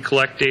 We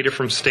collect data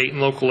from state and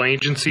local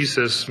agencies,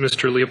 as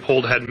Mr.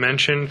 Leopold had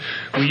mentioned.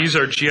 We use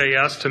our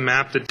GIS to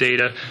map the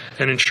data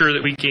and ensure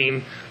that we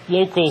gain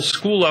local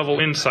school-level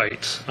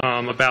insights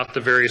about the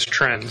various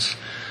trends.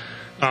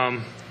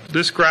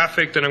 This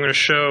graphic that I'm going to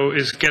show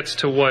gets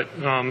to what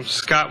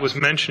Scott was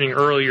mentioning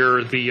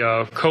earlier,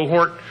 the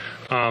cohort.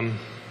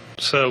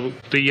 So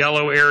the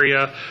yellow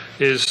area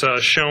is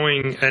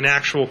showing an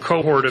actual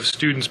cohort of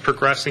students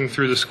progressing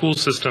through the school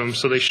system.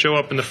 So they show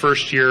up in the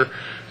first year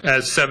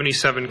as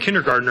 77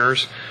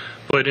 kindergartners,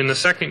 but in the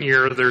second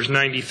year there's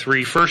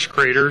 93 first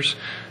graders,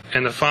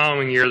 and the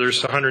following year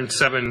there's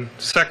 107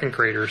 second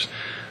graders.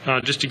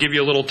 Just to give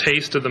you a little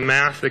taste of the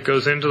math that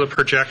goes into the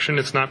projection,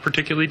 it's not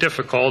particularly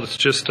difficult. It's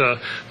just the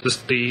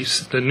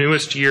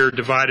newest year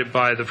divided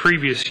by the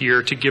previous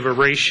year to give a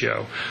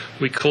ratio.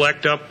 We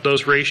collect up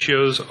those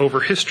ratios over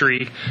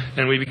history,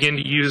 and we begin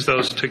to use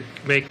those to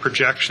make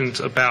projections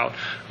about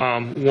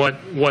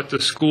what the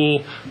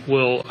school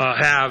will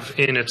have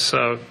in its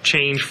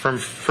change from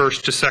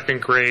first to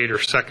second grade or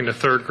second to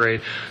third grade.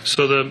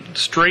 So the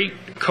straight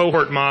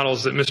cohort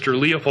models that Mr.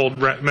 Leopold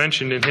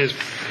mentioned in his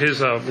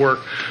work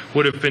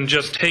would have been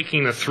just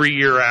taking the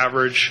 3-year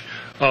average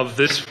of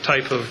this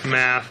type of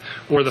math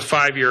or the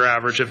 5-year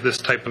average of this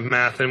type of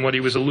math. And what he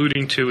was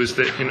alluding to is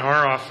that in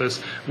our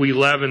office, we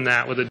leaven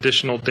that with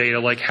additional data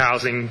like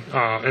housing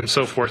and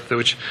so forth,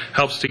 which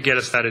helps to get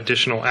us that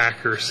additional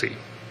accuracy.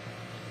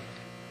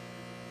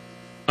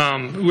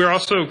 We're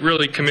also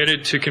really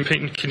committed to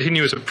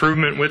continuous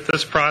improvement with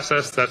this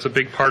process. That's a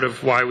big part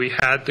of why we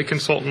had the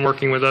consultant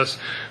working with us.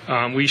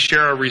 We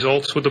share our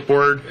results with the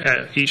board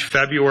at each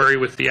February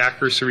with the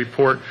accuracy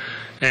report,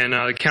 and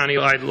the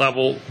county-wide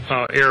level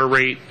error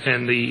rate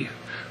and the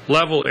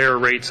level error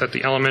rates at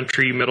the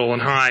elementary, middle,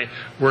 and high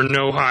were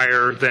no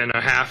higher than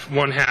half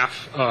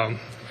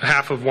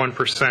of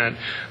 1%.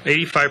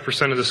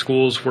 85% of the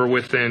schools were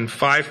within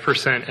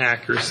 5%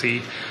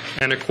 accuracy,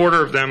 and a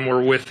quarter of them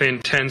were within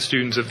 10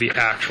 students of the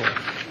actual.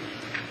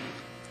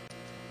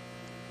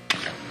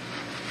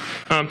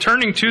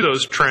 Turning to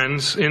those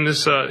trends, in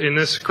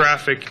this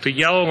graphic, the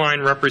yellow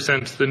line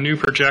represents the new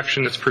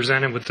projection that's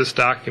presented with this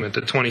document,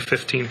 the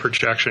 2015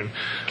 projection.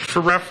 For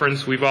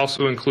reference, we've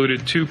also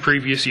included 2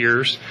 previous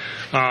years.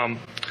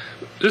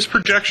 This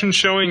projection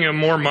showing a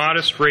more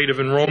modest rate of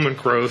enrollment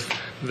growth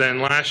than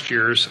last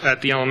year's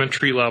at the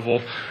elementary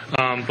level,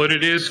 but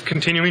it is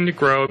continuing to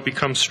grow. It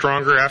becomes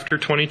stronger after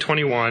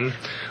 2021.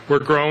 We're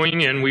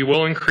growing, and we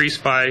will increase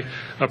by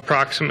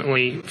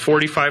approximately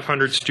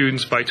 4,500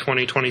 students by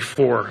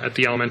 2024 at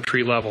the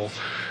elementary level.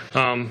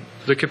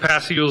 The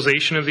capacity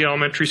utilization of the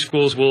elementary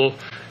schools will,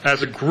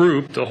 as a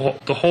group, the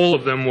whole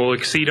of them will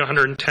exceed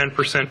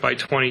 110% by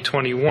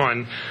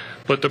 2021.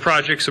 But the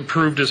projects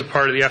approved as a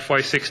part of the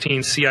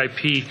FY16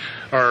 CIP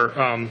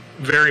are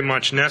very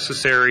much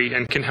necessary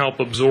and can help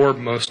absorb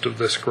most of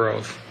this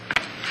growth.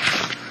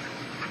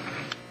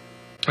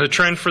 The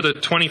trend for the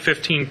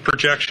 2015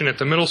 projection at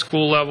the middle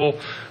school level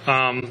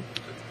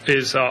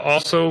is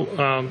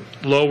also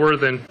lower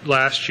than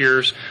last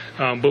year's,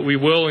 but we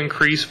will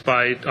increase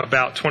by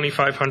about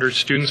 2,500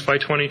 students by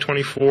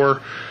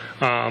 2024.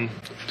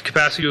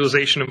 Capacity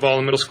utilization of all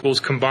the middle schools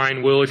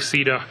combined will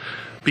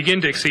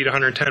begin to exceed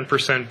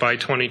 110% by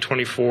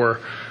 2024.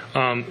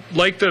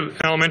 Like the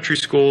elementary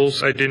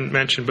schools, I didn't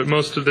mention, but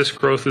most of this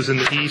growth is in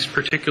the east,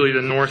 particularly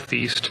the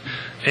northeast.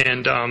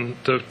 And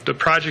the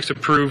projects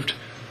approved,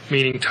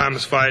 meaning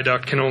Thomas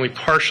Viaduct, can only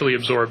partially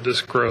absorb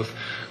this growth.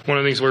 One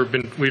of the things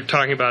we're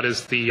talking about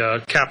is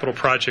the capital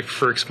project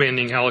for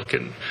expanding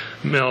Ellicott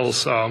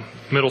Mills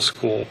Middle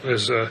School,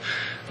 is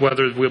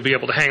whether we'll be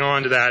able to hang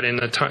on to that in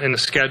the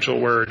schedule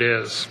where it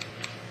is.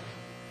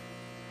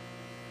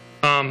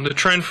 The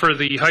trend for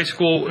the high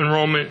school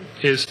enrollment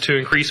is to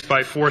increase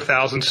by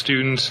 4,000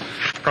 students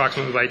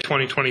approximately by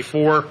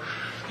 2024.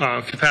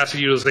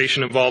 Capacity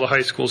utilization of all the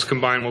high schools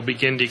combined will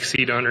begin to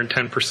exceed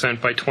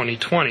 110% by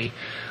 2020.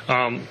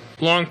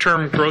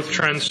 Long-term growth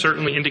trends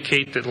certainly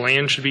indicate that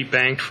land should be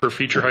banked for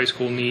future high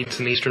school needs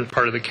in the eastern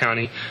part of the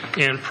county,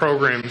 and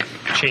program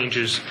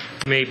changes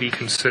may be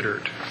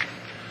considered.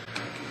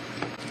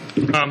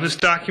 This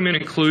document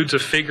includes a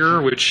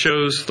figure which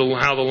shows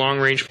how the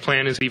long-range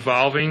plan is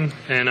evolving,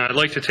 and I'd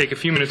like to take a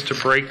few minutes to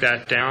break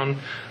that down.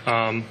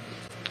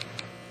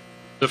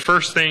 The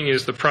first thing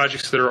is the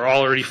projects that are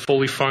already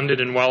fully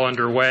funded and well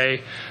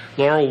underway.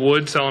 Laurel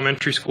Woods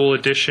Elementary School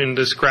addition.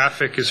 This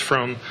graphic is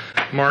from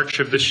March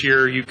of this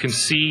year. You can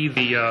see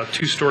the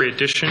 2-story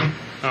addition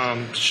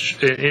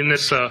in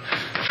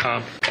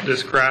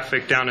this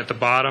graphic down at the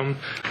bottom.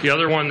 The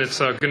other one that's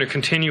going to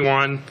continue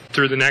on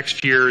through the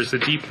next year is the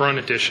Deep Run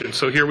addition.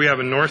 So here we have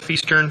a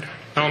northeastern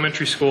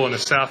elementary school and a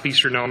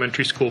southeastern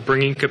elementary school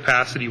bringing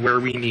capacity where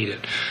we need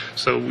it.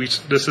 So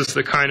this is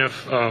the kind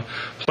of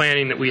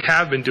planning that we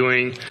have been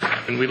doing,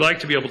 and we'd like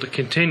to be able to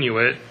continue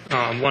it.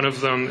 One of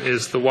them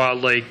is the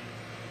Wild Lake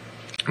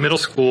Middle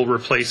School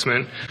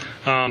replacement.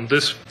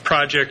 This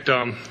project,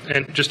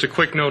 and just a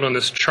quick note on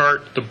this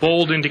chart, the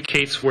bold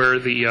indicates where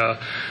the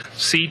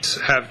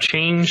seats have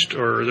changed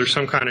or there's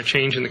some kind of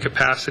change in the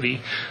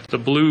capacity. The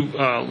blue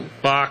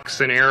box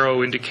and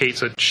arrow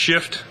indicates a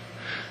shift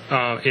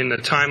in the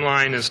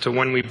timeline as to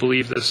when we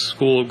believe this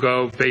school will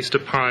go based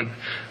upon,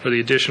 or the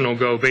addition will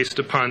go based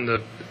upon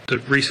the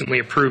recently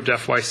approved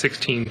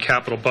FY16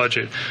 capital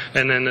budget.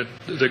 And then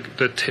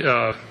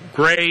the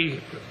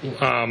gray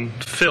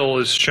fill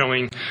is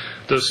showing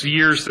those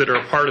years that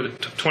are part of the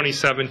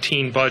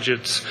 2017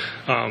 budget's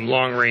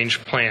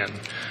long-range plan.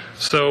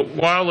 So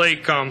Wild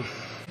Lake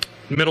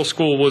Middle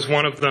School was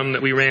one of them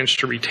that we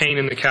managed to retain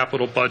in the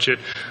capital budget.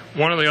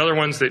 One of the other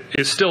ones that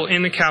is still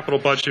in the capital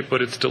budget,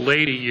 but it's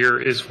delayed a year,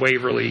 is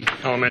Waverly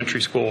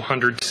Elementary School,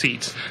 100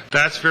 seats.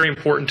 That's very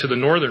important to the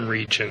northern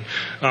region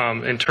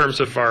in terms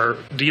of our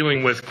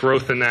dealing with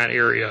growth in that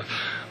area.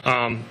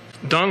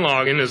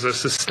 Dunlogan is a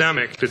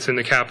systemic that's in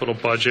the capital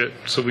budget,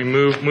 so we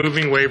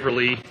moving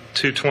Waverly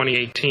to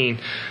 2018.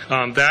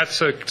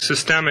 That's a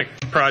systemic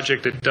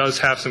project that does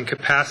have some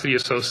capacity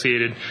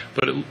associated,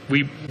 but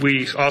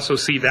we also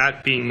see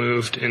that being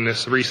moved in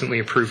this recently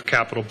approved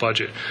capital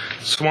budget.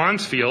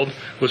 Swansfield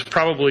was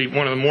probably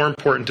one of the more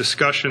important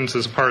discussions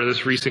as part of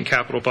this recent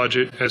capital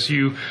budget. As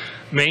you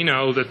may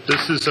know, that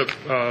this is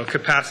a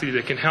capacity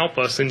that can help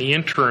us in the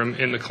interim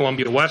in the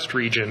Columbia West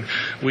region.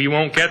 We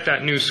won't get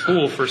that new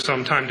school for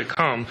some time to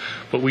come,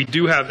 but we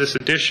do have this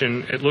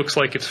addition. It looks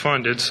like it's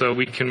funded, so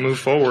we can move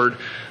forward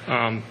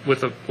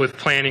with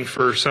planning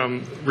for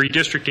some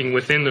redistricting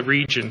within the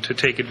region to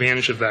take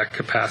advantage of that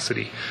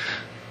capacity.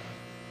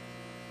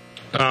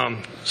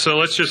 So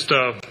let's just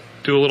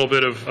do a little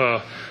bit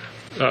of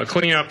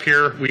cleaning up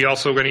here. We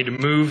also need to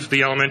move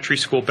the elementary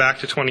school back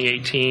to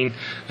 2018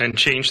 and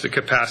change the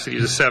capacity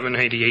to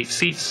 788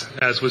 seats,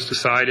 as was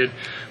decided.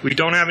 We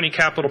don't have any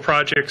capital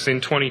projects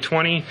in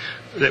 2020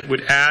 that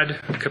would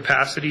add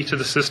capacity to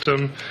the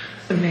system.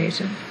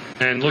 Amazing.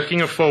 And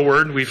looking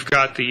forward, we've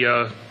got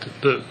the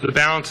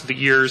balance of the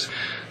years.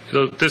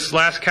 This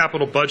last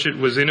capital budget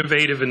was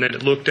innovative in that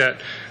it looked at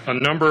a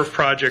number of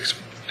projects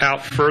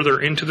out further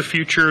into the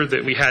future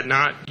that we had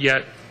not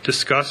yet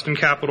discussed in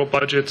capital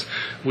budgets.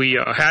 We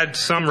had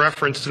some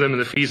reference to them in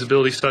the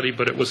feasibility study,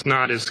 but it was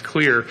not as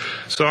clear.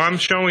 So I'm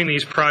showing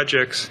these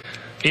projects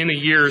in the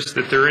years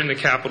that they're in the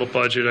capital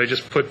budget. I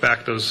just put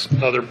back those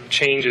other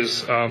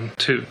changes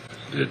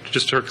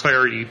just for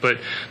clarity. But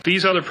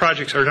these other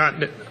projects are not,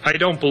 I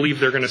don't believe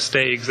they're going to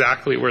stay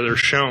exactly where they're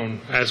shown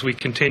as we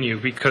continue,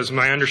 because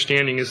my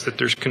understanding is that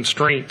there's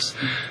constraints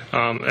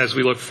as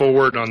we look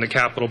forward on the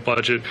capital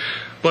budget.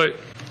 But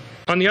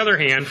on the other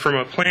hand, from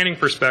a planning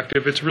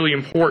perspective, it's really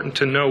important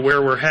to know where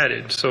we're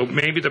headed. So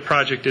maybe the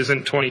project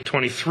isn't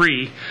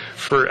 2023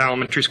 for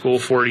Elementary School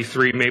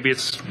 43. Maybe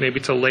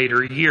it's a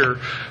later year,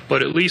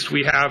 but at least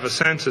we have a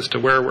sense as to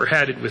where we're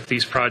headed with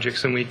these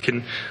projects, and we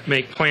can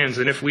make plans.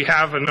 And if we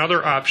have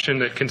another option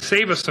that can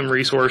save us some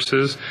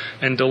resources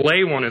and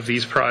delay one of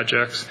these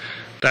projects,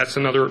 that's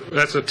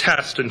a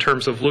test in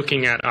terms of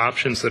looking at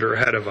options that are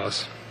ahead of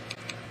us.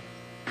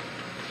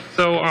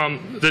 So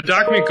the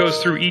document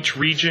goes through each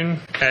region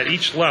at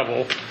each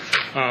level,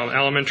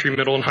 elementary,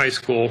 middle, and high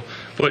school.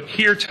 But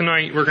here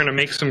tonight we're going to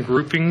make some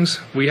groupings.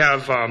 We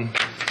have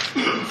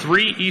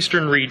 3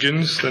 eastern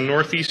regions, the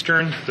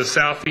northeastern, the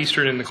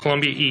southeastern, and the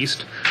Columbia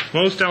East.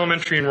 Most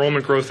elementary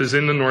enrollment growth is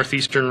in the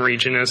northeastern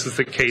region, as is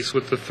the case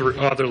with the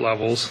other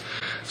levels.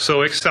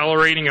 So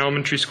accelerating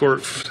elementary school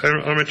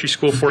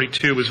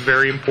 42 was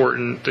very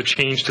important. The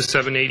change to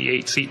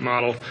 788 seat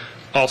model,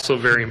 also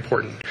very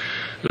important.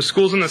 The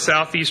schools in the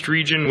southeast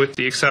region, with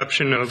the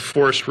exception of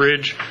Forest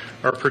Ridge,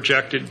 are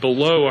projected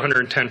below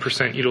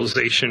 110%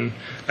 utilization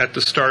at the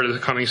start of the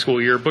coming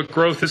school year. But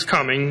growth is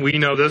coming. We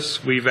know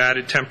this. We've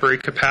added temporary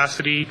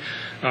capacity,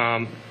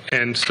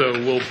 and so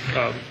we'll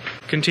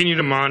continue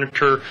to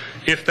monitor.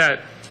 If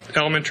that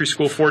elementary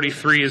school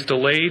 43 is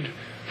delayed,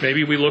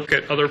 maybe we look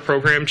at other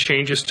program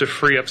changes to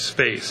free up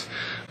space.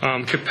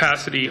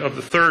 Capacity of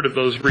the third of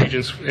those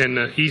regions in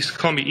the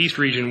Columbia East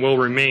region will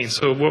remain.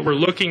 So what we're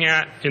looking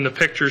at in the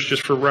pictures,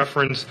 just for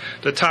reference,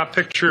 the top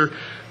picture,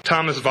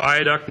 Thomas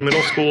Viaduct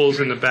Middle School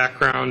is in the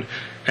background,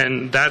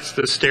 and that's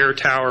the stair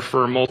tower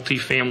for a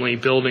multi-family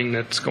building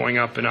that's going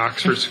up in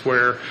Oxford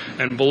Square.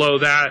 And below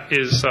that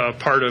is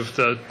part of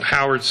the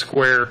Howard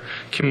Square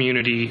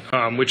community,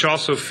 which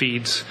also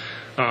feeds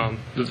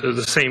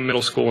the same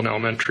middle school and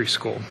elementary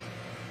school.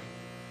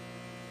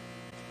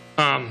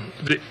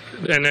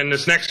 And then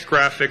this next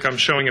graphic, I'm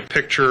showing a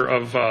picture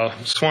of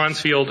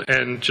Swansfield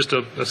and just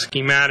a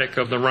schematic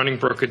of the Running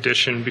Brook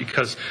addition,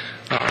 because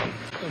I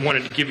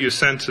wanted to give you a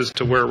sense as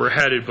to where we're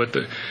headed. But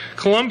the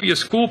Columbia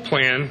school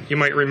plan, you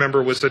might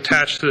remember, was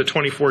attached to the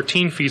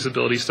 2014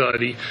 feasibility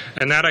study,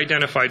 and that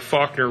identified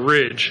Faulkner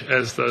Ridge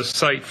as the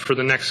site for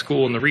the next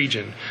school in the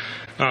region.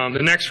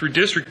 The next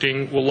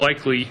redistricting will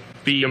likely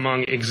be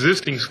among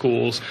existing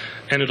schools,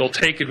 and it'll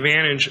take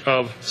advantage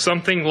of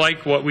something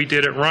like what we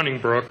did at Running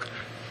Brook,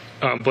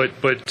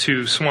 but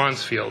to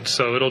Swansfield.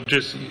 So it'll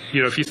just,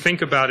 if you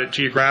think about it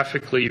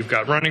geographically, you've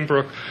got Running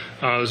Brook,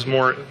 is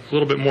a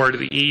little bit more to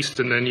the east,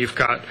 and then you've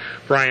got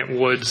Bryant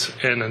Woods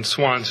and then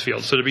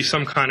Swansfield. So there'll be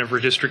some kind of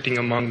redistricting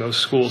among those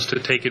schools to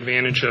take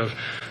advantage of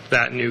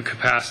that new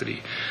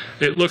capacity.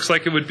 It looks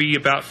like it would be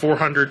about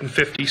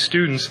 450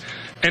 students,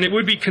 and it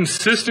would be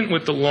consistent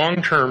with the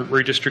long-term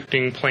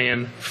redistricting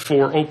plan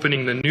for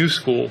opening the new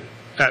school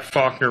at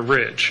Faulkner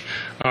Ridge,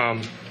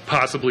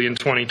 possibly in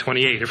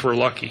 2028 if we're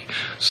lucky.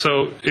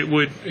 So it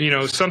would,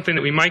 something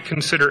that we might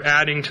consider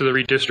adding to the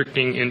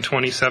redistricting in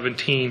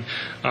 2017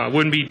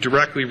 wouldn't be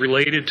directly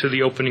related to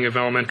the opening of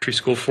Elementary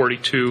School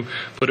 42,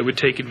 but it would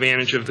take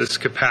advantage of this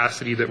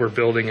capacity that we're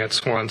building at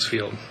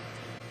Swansfield.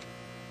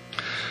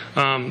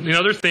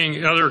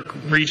 Other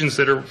regions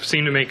that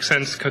seem to make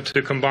sense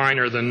to combine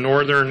are the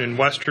northern and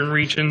western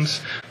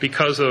regions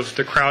because of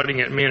the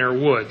crowding at Manor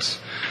Woods.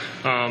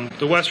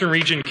 The western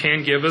region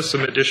can give us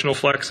some additional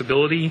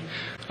flexibility.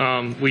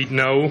 We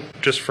know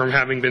just from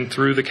having been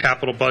through the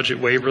capital budget,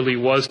 Waverly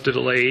was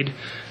delayed,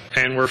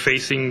 and we're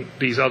facing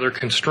these other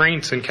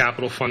constraints in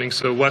capital funding.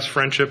 So West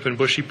Friendship and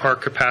Bushy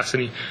Park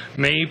capacity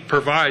may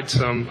provide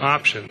some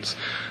options.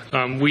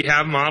 We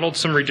have modeled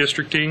some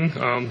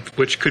redistricting,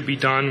 which could be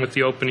done with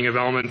the opening of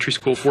Elementary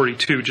School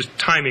 42, just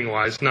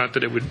timing-wise, not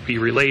that it would be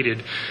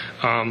related.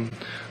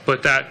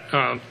 But that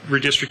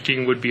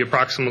redistricting would be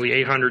approximately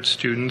 800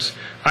 students.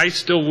 I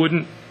still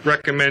wouldn't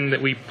recommend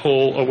that we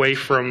pull away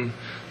from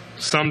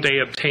someday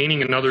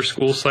obtaining another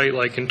school site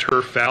like in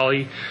Turf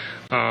Valley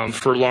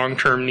for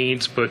long-term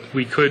needs, but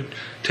we could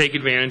take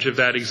advantage of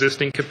that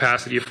existing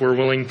capacity if we're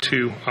willing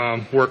to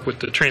work with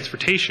the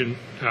transportation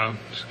and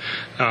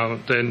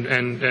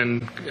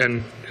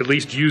at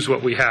least use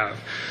what we have.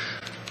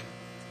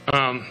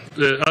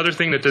 The other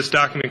thing that this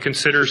document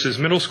considers is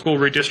middle school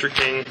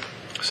redistricting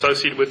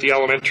associated with the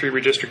elementary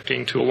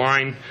redistricting to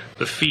align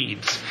the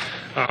feeds.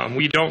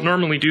 We don't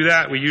normally do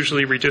that. We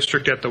usually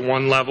redistrict at the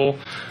one level,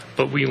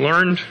 but we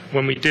learned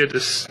when we did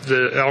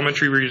the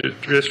elementary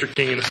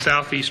redistricting in the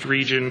southeast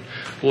region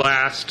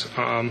last,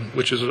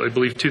 which is I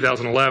believe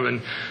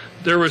 2011,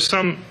 there was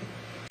some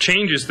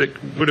changes that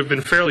would have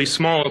been fairly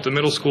small at the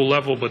middle school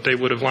level, but they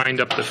would have lined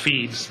up the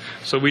feeds.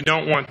 So we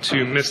don't want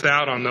to miss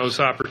out on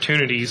those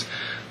opportunities.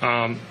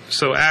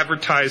 So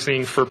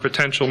advertising for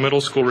potential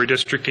middle school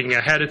redistricting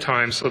ahead of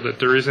time so that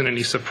there isn't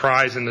any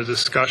surprise in the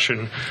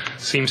discussion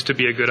seems to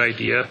be a good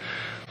idea.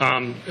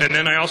 And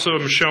then I also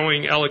am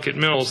showing Ellicott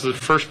Mills. The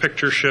first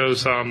picture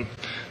shows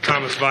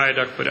Thomas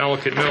Viaduct, but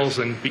Ellicott Mills,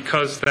 and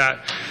because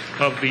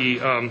of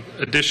the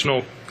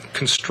additional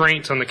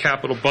constraints on the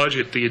capital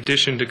budget, the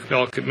addition to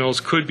Ellicott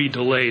Mills could be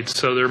delayed.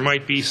 So there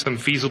might be some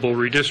feasible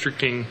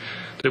redistricting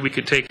that we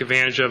could take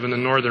advantage of in the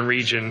northern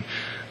region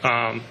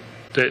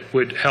that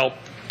would help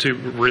to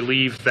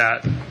relieve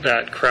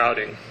that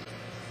crowding.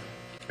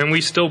 And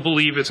we still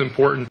believe it's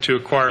important to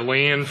acquire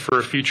land for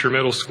a future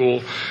middle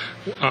school,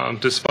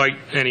 despite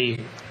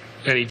any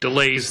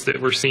delays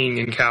that we're seeing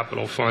in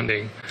capital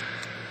funding.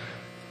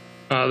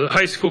 The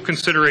high school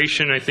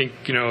consideration, I think,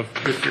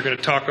 if you're going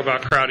to talk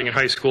about crowding in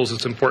high schools,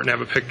 it's important to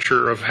have a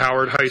picture of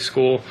Howard High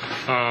School.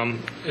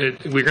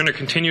 We're going to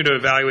continue to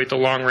evaluate the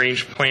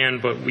long-range plan,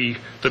 but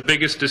the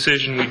biggest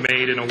decision we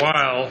made in a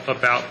while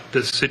about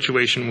this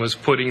situation was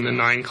putting the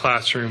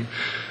 9-classroom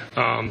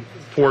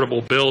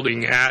portable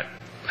building at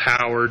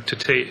Howard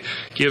to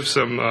give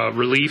some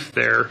relief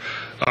there.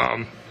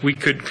 We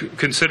could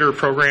consider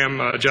program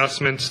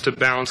adjustments to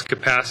balance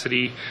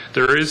capacity.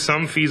 There is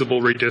some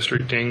feasible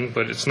redistricting,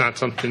 but it's not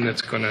something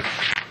that's going to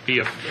be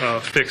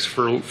a fix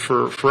for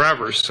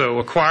forever. So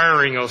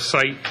acquiring a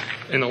site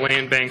in the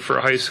land bank for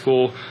a high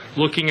school,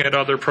 looking at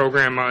other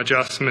program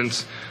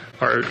adjustments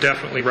are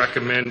definitely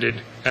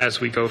recommended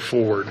as we go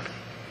forward.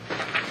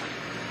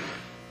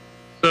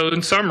 So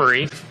in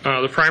summary,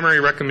 the primary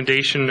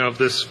recommendation of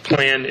this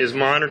plan is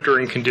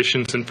monitoring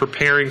conditions and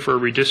preparing for a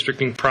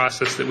redistricting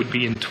process that would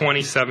be in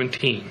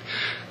 2017.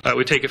 It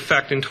would take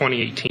effect in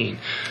 2018.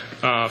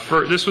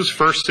 This was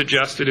first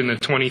suggested in the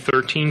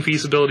 2013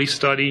 feasibility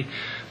study.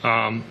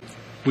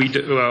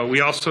 We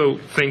also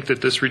think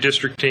that this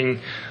redistricting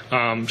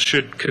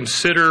should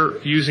consider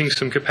using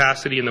some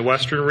capacity in the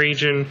western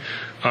region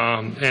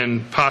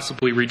and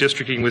possibly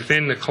redistricting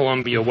within the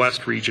Columbia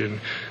West region.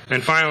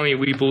 And finally,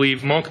 we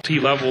believe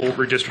multi-level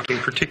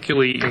redistricting,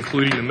 particularly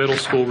including the middle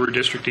school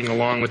redistricting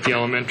along with the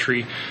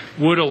elementary,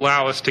 would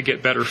allow us to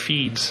get better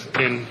feeds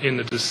in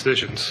the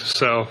decisions.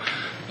 So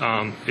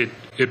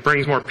it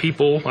brings more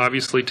people,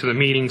 obviously, to the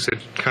meetings. It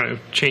kind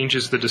of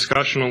changes the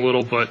discussion a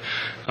little, but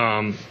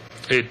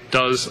it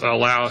does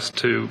allow us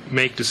to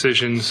make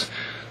decisions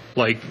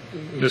like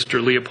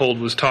Mr. Leopold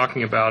was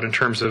talking about in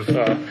terms of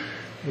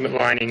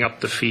lining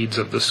up the feeds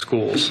of the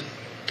schools.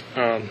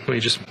 Let me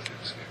just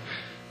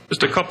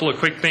a couple of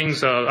quick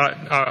things.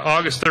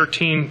 August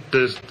 13th,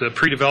 the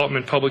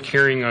pre-development public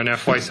hearing on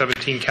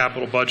FY17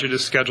 capital budget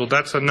is scheduled.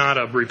 That's not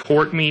a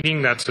report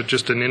meeting. That's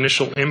just an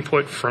initial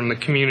input from the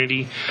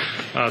community.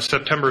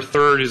 September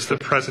 3rd is the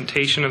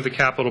presentation of the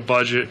capital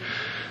budget.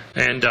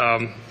 And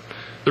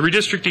The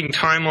redistricting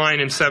timeline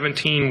in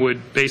 17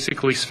 would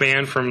basically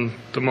span from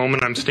the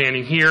moment I'm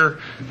standing here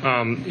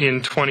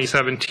in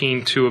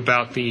 2017 to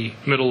about the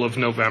middle of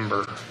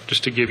November.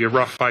 Just to give you a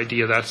rough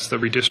idea, that's the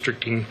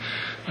redistricting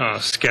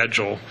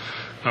schedule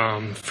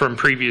from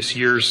previous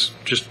years,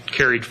 just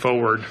carried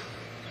forward.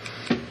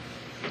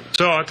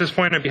 So at this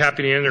point, I'd be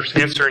happy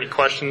to answer any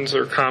questions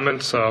or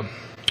comments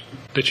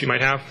that you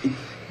might have.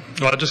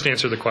 Well, I'll just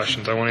answer the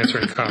questions. I won't answer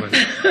any comments.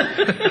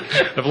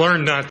 I've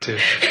learned not to.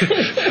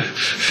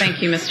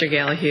 Thank you, Mr.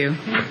 Gallahue.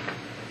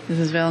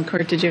 Mrs.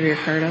 Valancourt, did you have your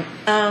card up?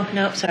 Oh,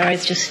 no, sorry,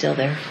 it's just still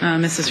there.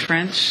 Mrs.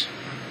 French?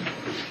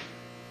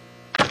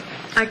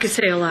 I could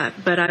say a lot,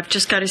 but I've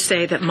just got to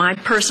say that my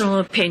personal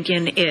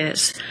opinion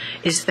is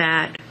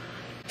that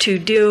to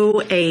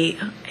do a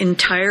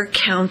entire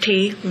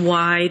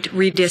county-wide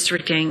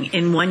redistricting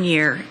in 1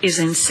 year is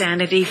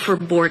insanity for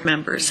board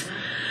members.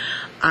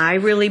 I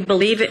really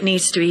believe it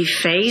needs to be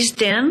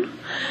phased in,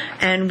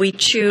 and we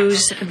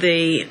choose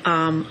the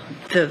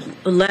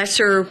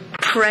lesser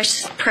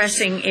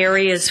pressing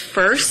areas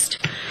first,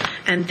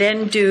 and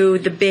then do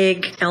the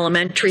big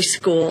elementary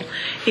school.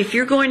 If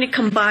you're going to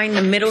combine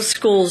the middle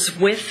schools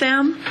with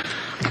them,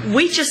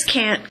 we just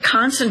can't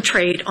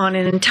concentrate on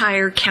an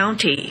entire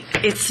county.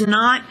 It's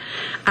not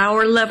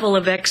our level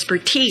of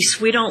expertise.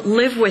 We don't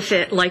live with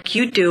it like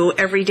you do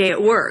every day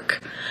at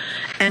work.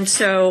 And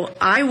so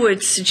I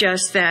would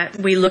suggest that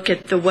we look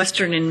at the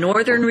western and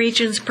northern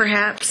regions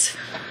perhaps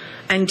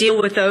and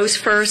deal with those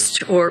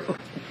first, or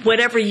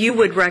whatever you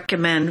would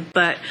recommend.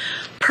 But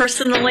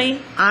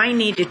personally, I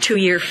need a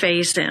 2-year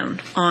phase-in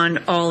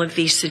on all of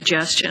these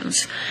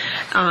suggestions.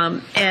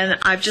 And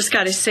I've just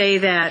got to say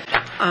that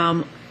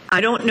I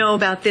don't know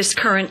about this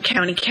current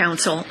county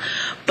council,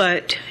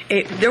 but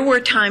there were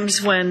times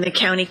when the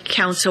county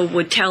council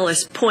would tell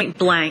us point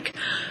blank,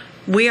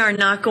 we are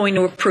not going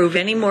to approve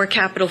any more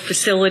capital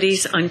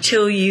facilities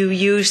until you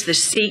use the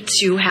seats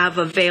you have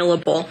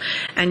available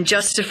and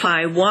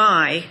justify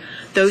why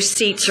those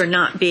seats are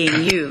not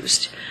being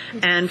used.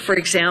 And for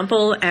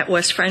example, at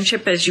West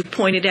Friendship, as you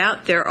pointed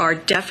out, there are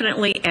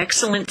definitely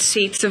excellent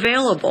seats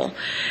available,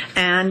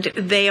 and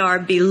they are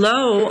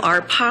below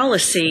our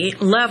policy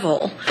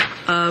level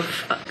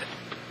of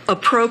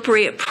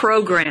appropriate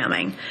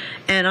programming.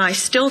 And I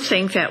still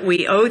think that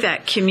we owe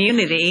that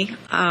community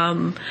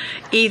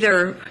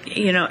either,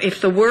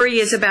 if the worry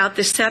is about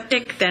the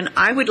septic, then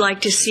I would like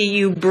to see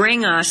you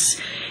bring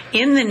us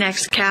in the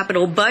next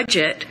capital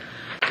budget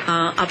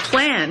a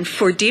plan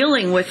for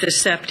dealing with the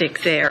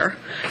septic there,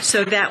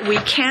 so that we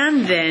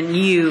can then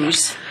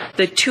use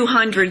the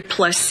 200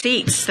 plus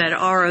seats that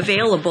are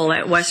available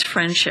at West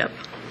Friendship.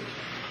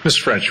 Ms.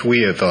 French,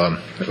 we have,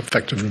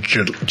 effective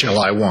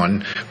July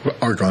 1,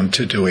 are going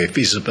to do a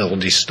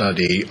feasibility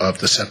study of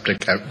the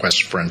septic at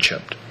West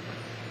Friendship.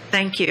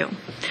 Thank you.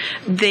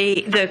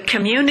 The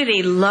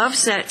community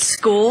loves that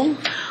school.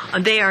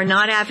 They are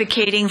not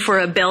advocating for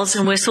a bells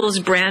and whistles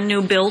brand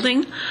new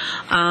building.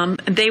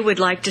 They would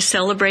like to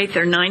celebrate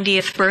their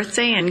 90th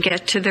birthday and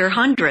get to their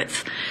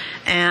 100th.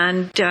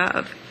 And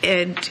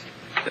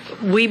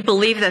we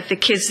believe that the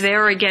kids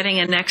there are getting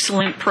an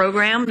excellent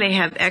program. They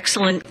have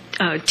excellent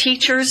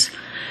teachers.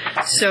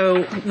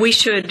 So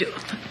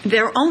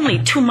they're only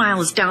 2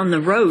 miles down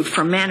the road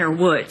from Manor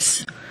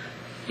Woods.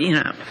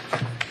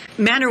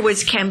 Manor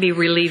Woods can be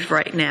relieved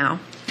right now,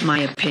 in my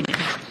opinion.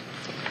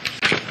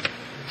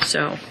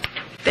 So,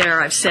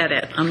 there, I've said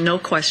it. No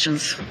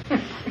questions.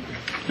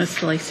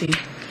 Ms. Lacey?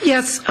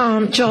 Yes,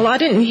 Joel, I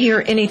didn't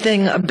hear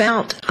anything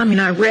about,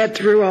 I read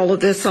through all of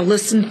this, I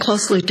listened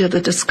closely to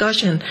the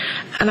discussion,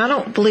 and I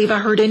don't believe I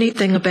heard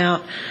anything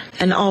about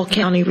an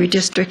all-county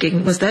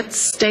redistricting. Was that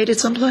stated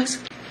someplace?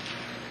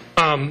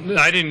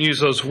 I didn't use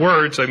those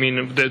words.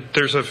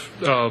 There's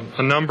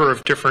a number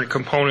of different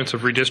components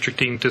of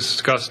redistricting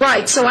discussed.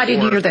 Right, so I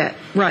didn't hear that.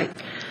 Right.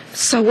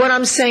 So what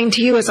I'm saying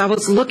to you is I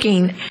was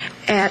looking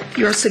at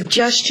your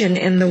suggestion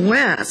in the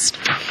West,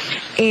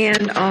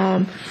 and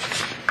I'm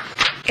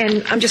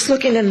just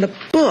looking in the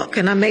book,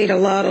 and I made a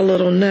lot of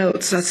little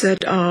notes. I said,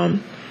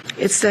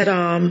 it said,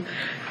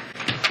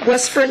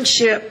 West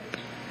Friendship,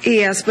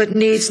 yes, but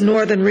needs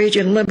Northern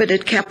Region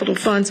limited capital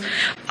funds.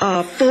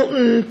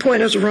 Fulton,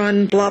 Pointers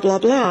Run, blah, blah,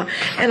 blah.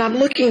 And I'm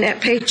looking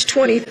at page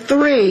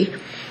 23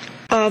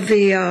 of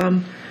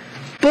the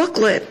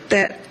booklet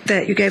that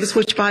you gave us,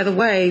 which, by the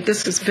way,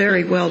 this is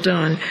very well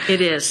done.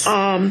 It is.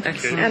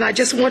 And I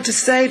just want to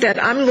say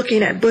that I'm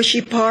looking at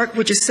Bushy Park,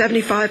 which is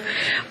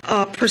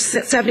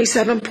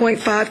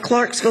 77.5,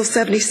 Clarksville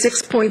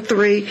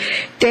 76.3,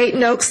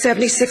 Dayton Oaks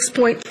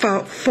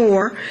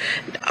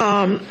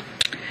 76.4,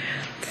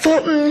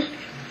 Fulton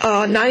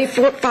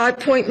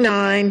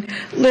 95.9,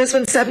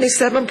 Lisbon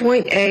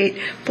 77.8,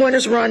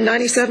 Pointers Run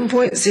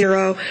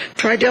 97.0,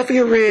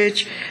 Triadelphia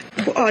Ridge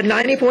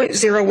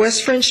 90.0,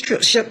 West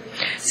Friendship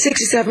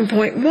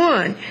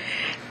 67.1.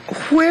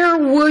 where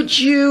are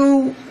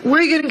you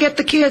going to get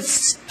the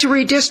kids to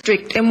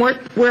redistrict, and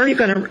where are you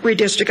going to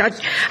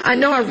redistrict? I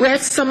know I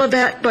read some of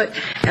that,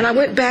 and I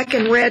went back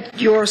and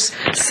read your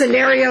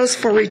scenarios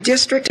for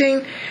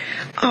redistricting.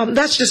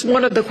 That's just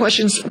one of the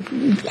questions.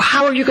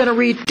 How are you going to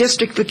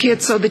redistrict the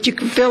kids so that you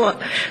can fill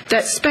up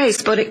that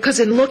space? But because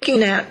in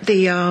looking at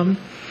the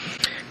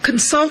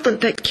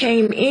consultant that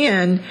came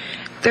in,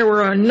 there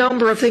were a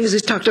number of things. He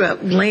talked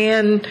about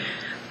land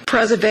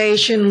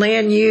preservation,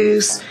 land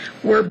use,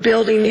 where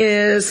building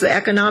is, the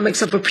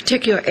economics of a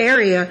particular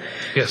area.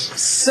 Yes.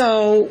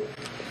 So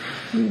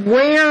how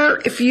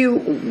are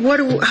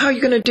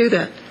you going to do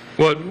that?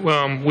 What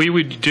we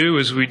would do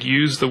is we'd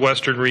use the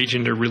western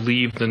region to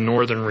relieve the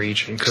northern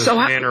region, because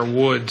Manor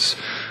Woods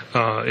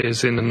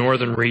is in the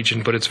northern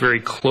region, but it's very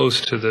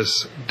close to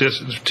this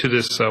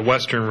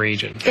western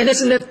region. And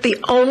isn't it the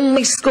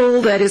only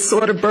school that is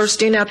sort of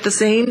bursting at the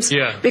seams?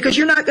 Yeah. Because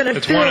you're not going to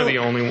It's one of the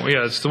only ones.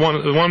 Yeah, it's the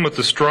one with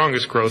the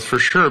strongest growth for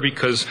sure,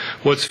 because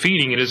what's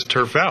feeding it is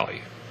Turf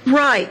Valley.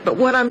 Right, but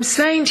what I'm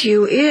saying to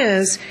you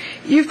is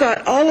you've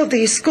got all of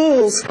these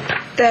schools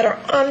that are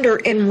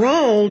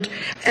under-enrolled,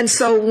 and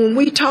so when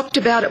we talked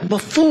about it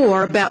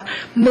before, about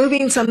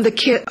moving some of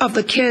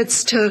the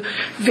kids to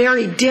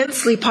very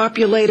densely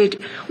populated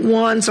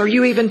ones, or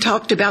you even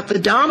talked about the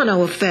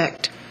domino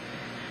effect.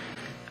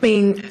 I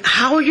mean,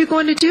 how are you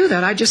going to do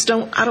that? I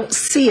don't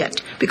see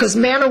it, because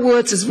Manor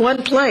Woods is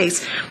one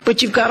place,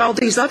 but you've got all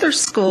these other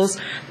schools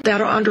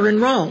that are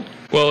under-enrolled.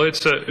 Well,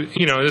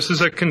 this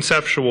is a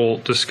conceptual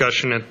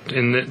discussion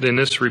in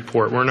this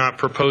report. We're not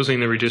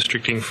proposing the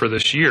redistricting for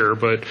this year,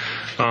 but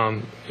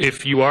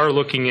if you are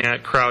looking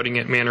at crowding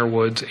at Manor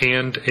Woods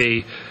and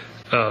a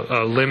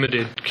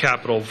limited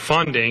capital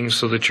funding,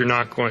 so that you're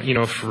not going,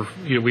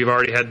 we've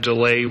already had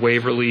delay,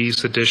 Waverly,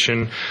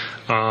 Sedition,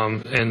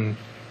 and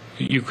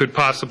you could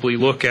possibly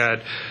look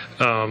at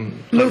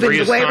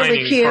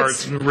reassigning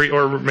parts,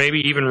 or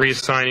maybe even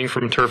reassigning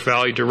from Turf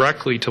Valley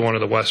directly to one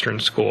of the western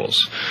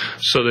schools,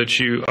 so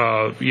that you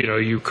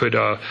could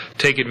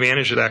take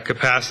advantage of that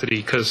capacity.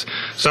 Because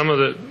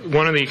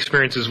one of the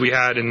experiences we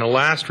had in the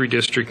last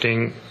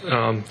redistricting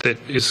that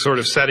is sort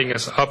of setting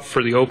us up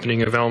for the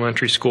opening of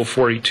Elementary School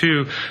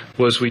 42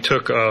 was we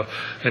took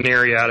an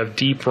area out of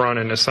Deep Run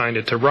and assigned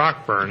it to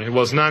Rockburn. It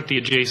was not the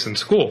adjacent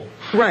school,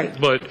 right?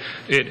 But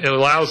it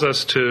allows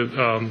us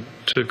to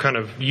kind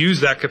of use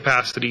that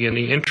capacity in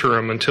the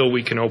interim until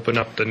we can open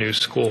up the new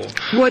school.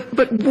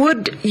 But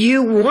would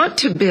you want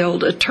to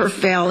build a Turf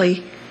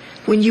Valley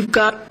when you've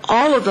got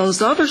all of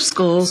those other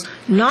schools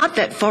not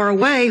that far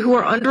away who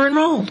are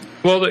under-enrolled?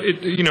 Well,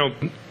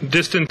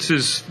 distance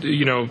is,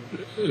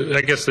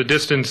 I guess the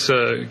distance,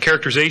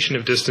 characterization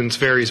of distance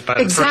varies by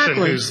the person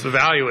who's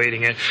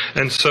evaluating it.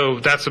 And so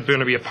that's going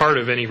to be a part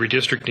of any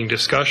redistricting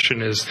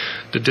discussion, is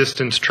the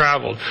distance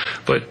traveled.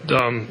 But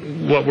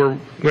what we're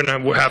going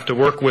to have to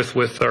work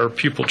with our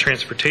pupil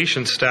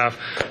transportation staff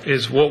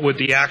is what would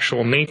the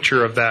actual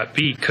nature of that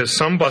be? Because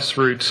some bus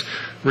routes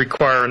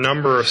require a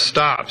number of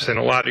stops, and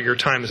a lot of your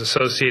time is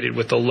associated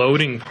with the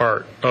loading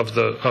part of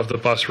the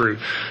bus route.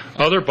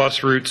 Other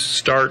bus routes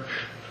start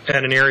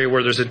at an area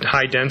where there's a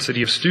high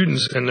density of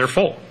students and they're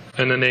full,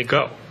 and then they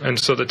go. And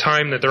so the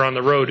time that they're on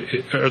the road,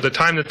 or the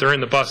time that they're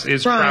in the bus,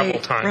 is travel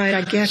time. Right,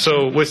 I guess.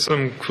 So with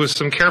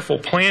some careful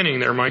planning,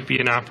 there might be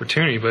an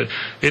opportunity, but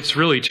it's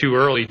really too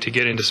early to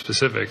get into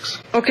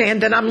specifics. Okay,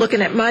 and then I'm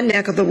looking at my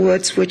neck of the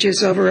woods, which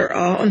is over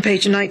on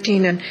page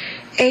 19 and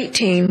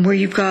 18, where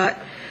you've got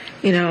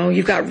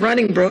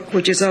Running Brook,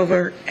 which is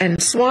over,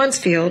 and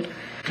Swansfield,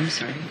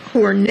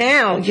 who are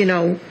now,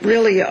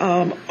 really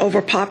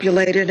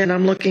overpopulated, and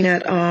I'm looking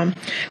at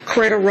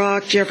Crater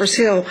Rock, Jeffers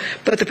Hill,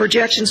 but the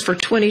projections for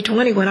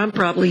 2020, when I'm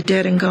probably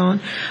dead and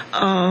gone,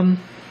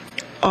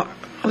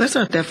 that's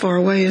not that far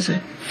away, is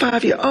it?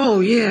 5 years? Oh,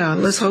 yeah,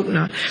 let's hope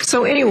not.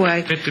 So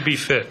anyway. Fit to be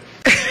fit.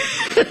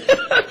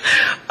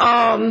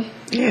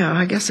 Yeah,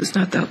 I guess it's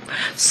not that.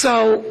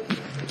 So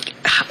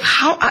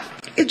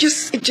it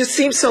just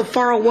seems so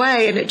far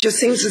away, and it just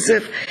seems as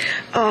if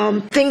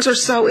things are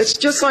so, it's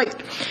just like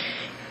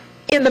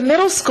in the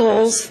middle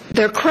schools,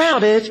 they're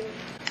crowded.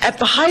 At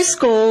the high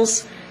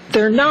schools,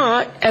 they're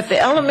not. At the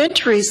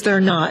elementaries,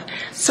 they're not.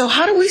 So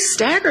how do we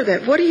stagger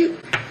that?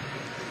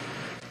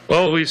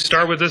 Well, we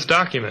start with this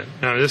document.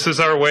 Now, this is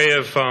our way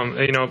of,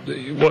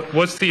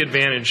 what's the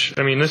advantage?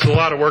 I mean, there's a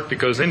lot of work that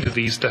goes into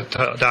these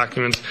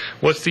documents.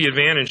 What's the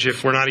advantage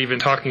if we're not even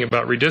talking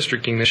about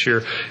redistricting this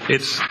year?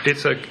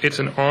 It's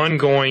an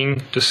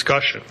ongoing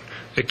discussion.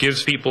 It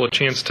gives people a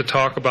chance to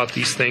talk about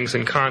these things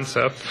in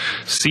concept,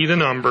 see the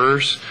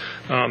numbers,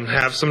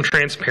 have some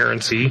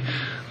transparency,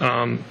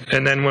 and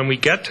then when we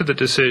get to the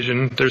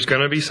decision, there's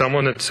going to be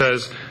someone that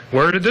says,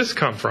 "Where did this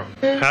come from?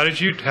 How did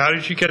you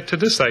get to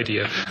this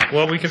idea?"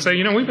 Well, we can say,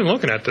 we've been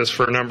looking at this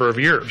for a number of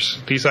years.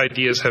 These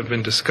ideas have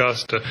been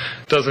discussed.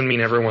 Doesn't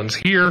mean everyone's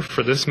here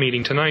for this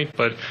meeting tonight,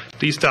 but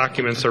these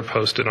documents are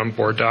posted on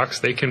board docs.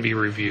 They can be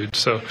reviewed.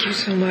 So, thank you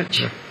so much.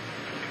 Yeah.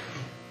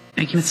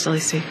 Thank you, Ms.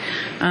 DeLacy.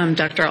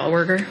 Dr.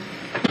 Allwerger.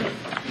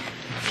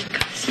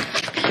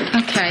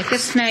 Okay. Okay,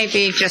 this may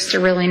be just a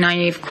really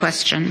naive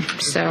question,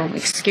 so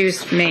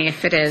excuse me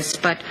if it is,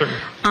 but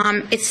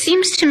it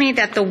seems to me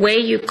that the way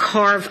you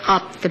carve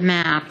up the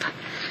map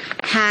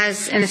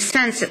has, in a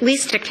sense, at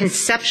least a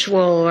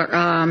conceptual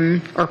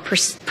or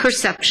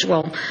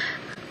perceptual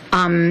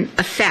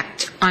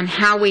effect on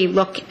how we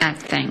look at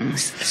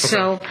things. Okay.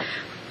 So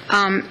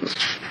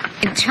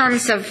in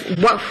terms of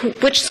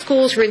which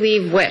schools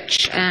relieve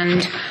which,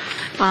 and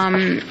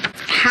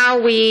how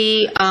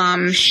we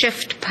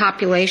shift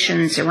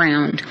populations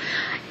around.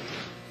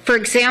 For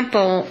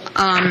example,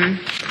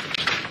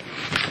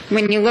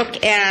 when you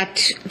look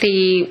at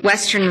the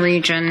western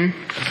region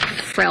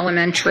for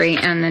elementary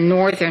and the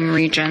northern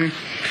region,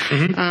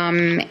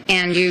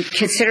 and you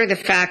consider the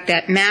fact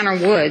that Manor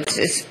Woods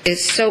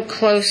is so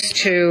close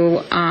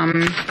to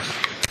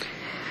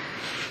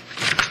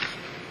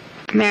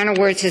Manor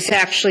Woods is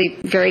actually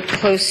very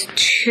close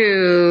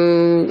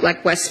to,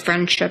 like, West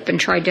Friendship and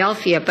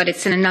Triadelphia, but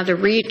it's in another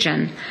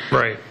region.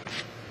 Right.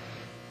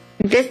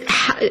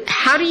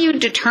 How do you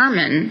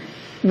determine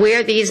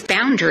where these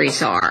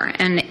boundaries are?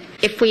 And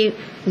if we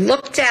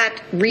looked at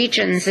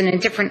regions in a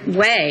different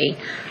way,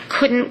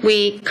 couldn't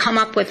we come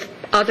up with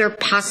other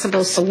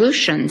possible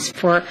solutions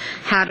for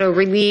how to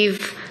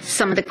relieve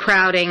some of the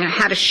crowding, or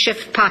how to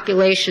shift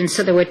population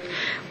so that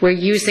we're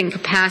using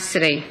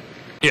capacity?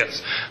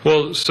 Yes.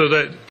 Well, so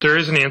that there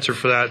is an answer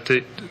for that,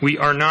 that we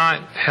are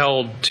not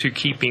held to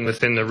keeping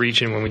within the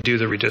region when we do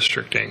the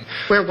redistricting.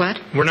 We're what?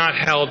 We're not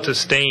held to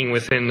staying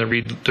within the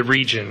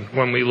region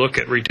when we look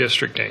at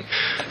redistricting.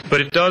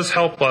 But it does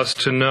help us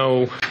to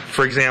know,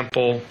 for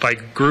example, by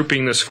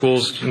grouping the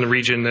schools in the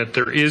region, that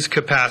there is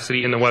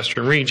capacity in the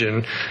western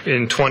region.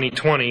 In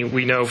 2020,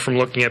 we know from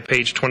looking at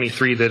page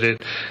 23 that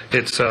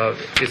it's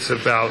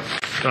about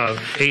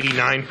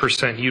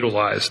 89%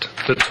 utilized,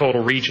 the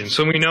total region.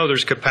 So we know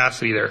there's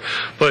capacity there.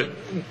 But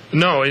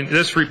no,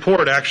 this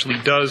report actually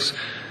does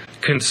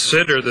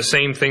consider the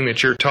same thing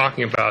that you're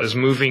talking about, is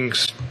moving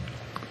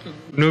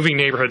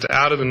neighborhoods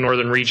out of the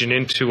northern region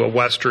into a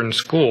western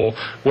school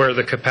where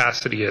the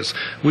capacity is.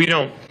 We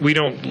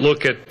don't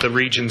look at the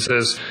regions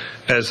as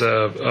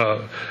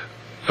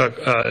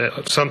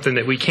something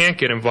that we can't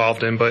get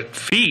involved in, but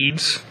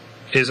feeds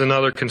is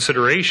another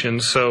consideration.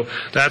 So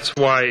that's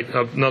why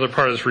another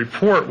part of this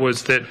report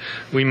was that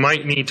we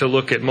might need to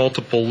look at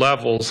multiple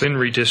levels in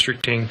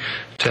redistricting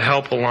to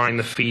help align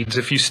the feeds.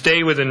 If you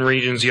stay within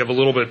regions, you have a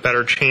little bit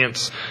better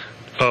chance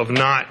of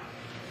not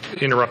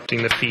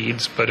interrupting the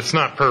feeds, but it's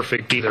not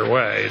perfect either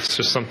way. It's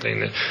just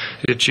something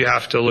that you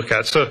have to look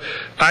at. So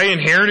I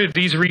inherited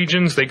these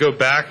regions. They go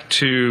back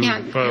to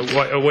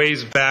a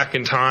ways back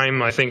in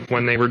time, I think,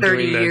 when they were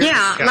doing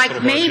the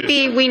like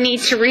maybe we need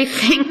to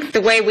rethink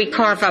the way we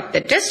carve up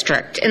the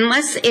district,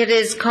 unless it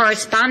is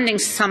corresponding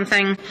to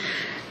something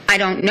I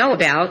don't know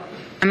about.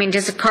 I mean,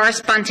 does it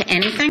correspond to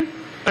anything?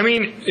 I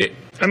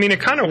mean, it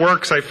kind of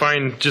works, I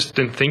find, just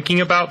in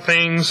thinking about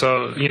things.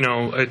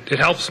 It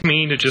helps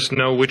me to just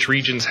know which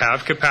regions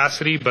have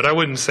capacity, but I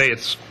wouldn't say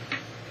it's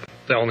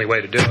the only way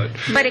to do it.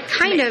 But it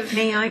kind of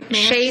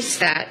shays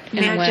that in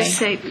a way. May I just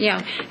say,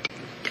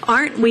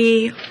 aren't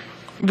we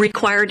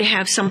required to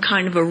have some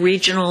kind of a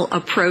regional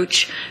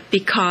approach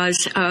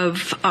because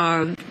of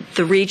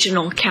the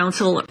regional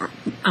council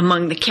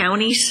among the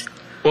counties?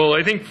 Well,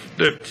 I think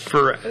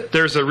that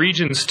there's a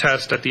regions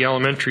test at the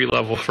elementary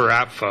level for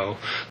Apfo.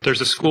 There's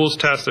a schools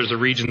test, there's a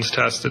regions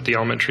test at the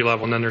elementary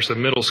level, and then there's a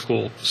middle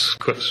schools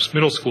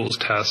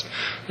test.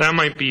 That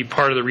might be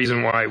part of the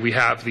reason why we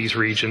have these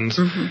regions.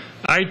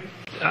 I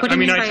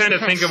tend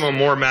to think of them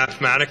more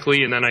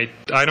mathematically, and then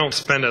I don't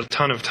spend a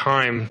ton of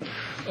time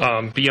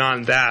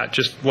beyond that.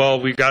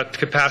 We've got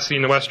capacity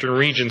in the western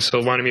region,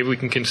 so maybe we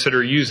can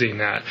consider using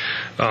that.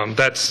 And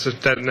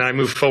I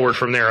move forward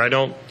from there. I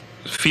don't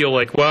feel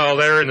like, well,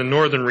 they're in the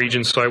northern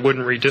region, so I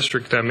wouldn't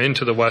redistrict them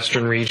into the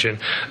western region.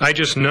 I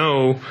just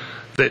know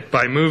that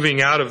by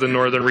moving out of the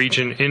northern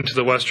region into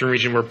the western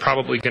region, we're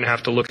probably going to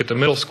have to look at the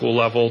middle school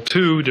level,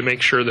 too, to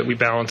make sure that we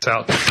balance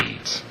out the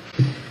feeds.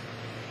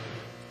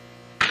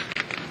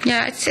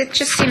 Yeah, it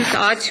just seems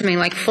odd to me,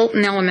 like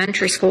Fulton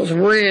Elementary School is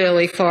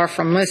really far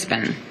from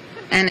Lisbon,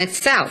 and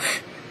it's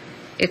south.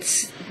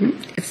 It's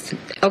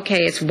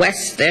okay, it's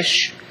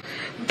westish,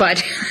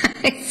 but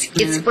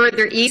it's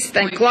further east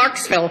than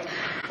Clarksville.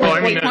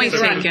 Well,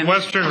 the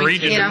western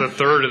region is a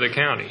third of the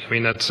county. I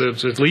mean, it's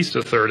at least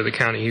a third of the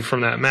county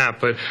from that map.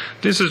 But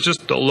this is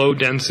just a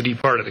low-density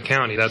part of the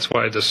county. That's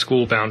why the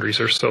school boundaries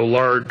are so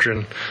large.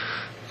 And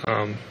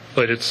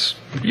but it's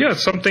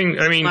something.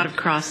 I mean, a lot of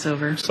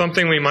crossover.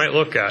 Something we might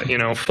look at.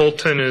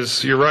 Fulton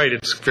is. You're right.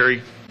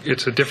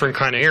 It's a different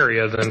kind of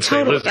area than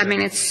say Lisbon. I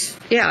mean, it's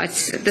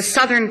the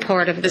southern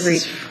part of the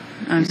region.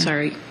 I'm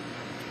sorry.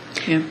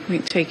 Yeah,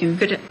 we've taken.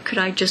 Could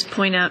I just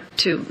point out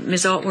to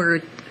Ms.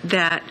 Altward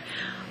that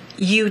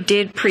you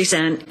did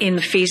present in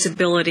the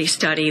feasibility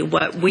study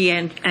what we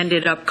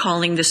ended up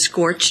calling the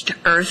scorched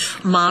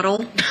earth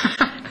model.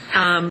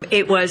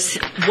 It was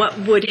what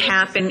would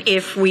happen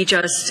if we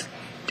just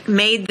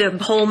made the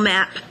whole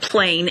map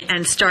plain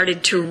and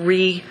started to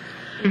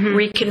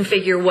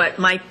reconfigure what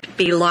might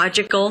be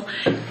logical,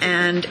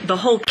 and the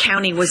whole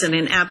county was in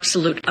an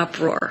absolute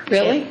uproar.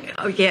 Really?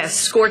 Oh, yes,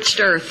 scorched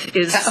earth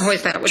is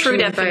Is that what true you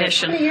mean by it?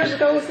 definition. How many years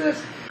ago was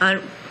this?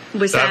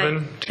 Was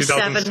Seven, that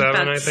 2007,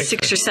 about I think.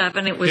 6 or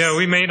 7? It was. Yeah,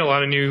 we made a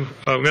lot of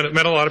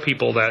met a lot of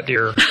people that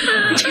year.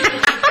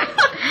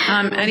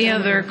 Any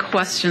other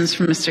questions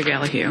from Mr.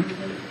 Gallahue?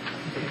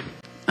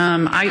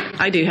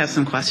 I do have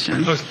some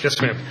questions. Oh,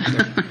 yes, ma'am.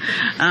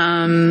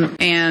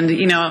 And,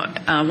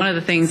 one of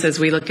the things as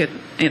we look at,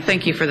 and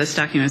thank you for this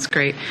document, it's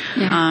great.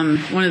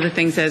 One of the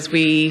things as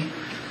we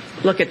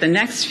look at the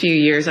next few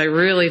years, I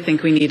really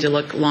think we need to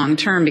look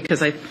long-term,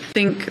 because I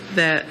think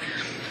that,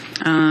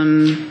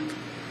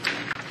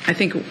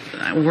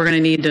 we're going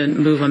to need to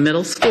move a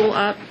middle school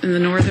up in the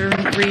northern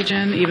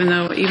region, even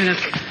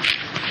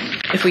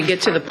if we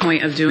get to the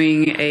point of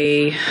doing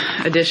a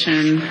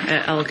addition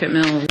at Ellicott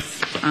Mills,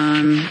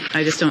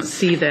 I just don't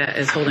see that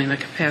as holding the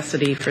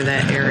capacity for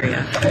that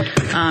area.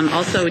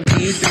 Also,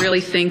 do you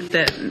really think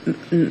that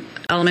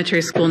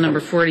elementary school number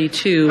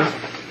 42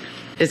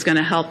 is going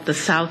to help the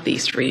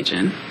southeast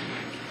region?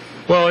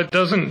 Well, it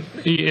doesn't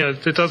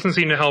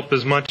seem to help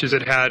as much as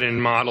it had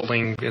in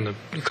modeling in a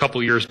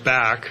couple years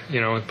back,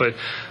 but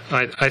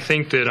I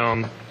think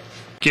that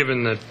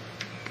given the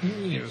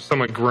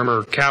somewhat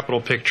grimmer capital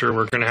picture,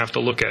 we're going to have to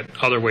look at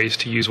other ways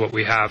to use what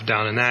we have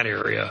down in that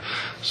area.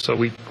 So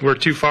we're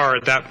too far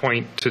at that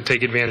point to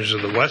take advantage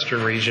of the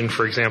western region,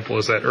 for example,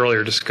 as that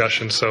earlier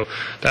discussion. So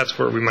that's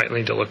where we might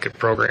need to look at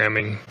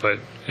programming, but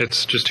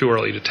it's just too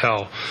early to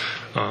tell.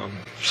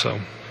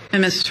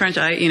 And Mrs. French,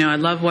 I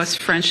love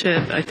West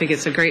Friendship. I think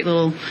it's a great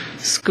little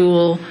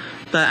school,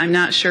 but I'm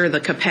not sure the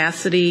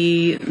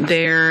capacity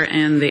there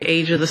and the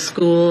age of the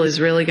school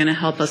is really going to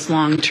help us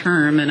long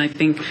term. And I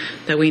think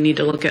that we need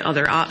to look at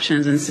other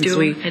options. And since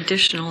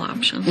additional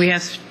options, we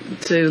have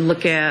to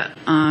look at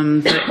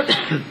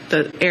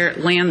the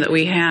land that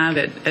we have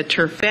at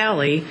Turf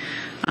Valley.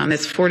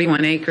 It's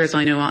 41 acres.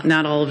 I know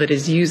not all of it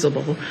is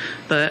usable,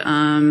 but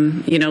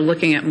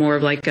looking at more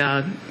of like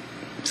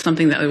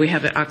something that we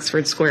have at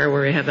Oxford Square,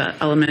 where we have an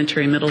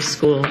elementary, middle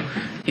school,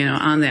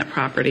 on that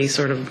property,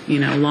 sort of,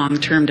 long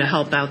term, to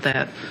help out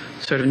that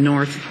sort of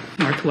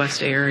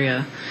northwest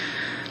area.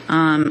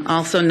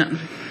 Also,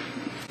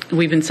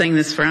 we've been saying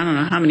this for I don't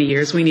know how many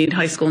years. We need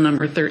high school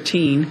number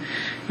 13,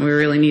 and we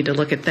really need to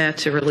look at that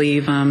to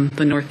relieve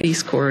the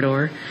northeast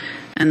corridor.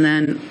 And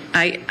then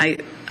I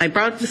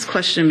brought up this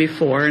question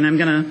before, and I'm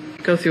going to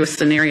go through a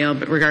scenario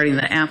regarding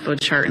the Apfo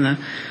chart and the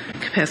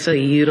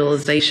capacity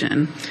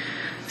utilization.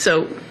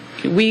 So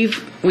we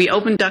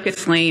opened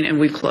Duckett's Lane and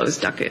we've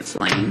closed Duckett's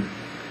Lane.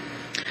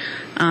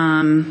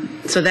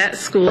 So that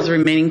school is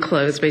remaining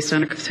closed based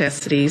on our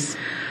capacities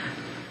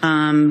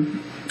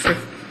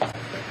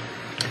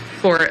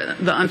for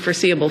the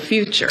unforeseeable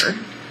future.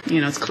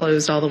 It's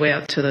closed all the way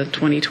up to the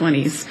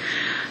 2020s.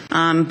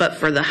 But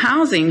for the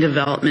housing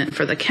development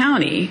for the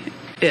county,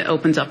 it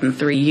opens up in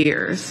 3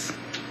 years.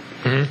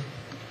 Mm-hmm.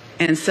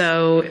 And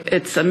so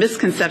it's a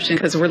misconception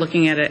because we're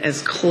looking at it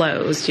as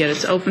closed, yet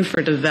it's open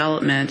for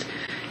development.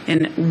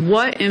 And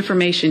what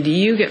information do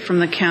you get from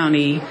the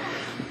county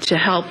to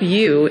help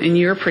you in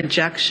your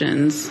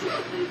projections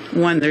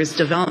when there's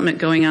development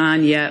going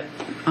on, yet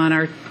on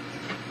our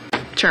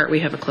chart we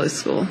have a closed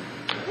school?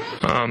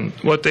 This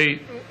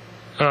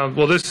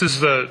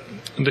is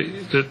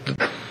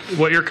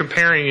what you're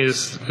comparing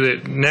is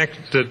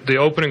the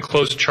open and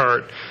closed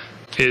chart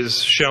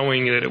is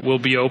showing that it will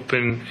be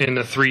open in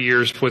the 3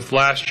 years with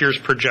last year's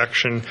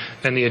projection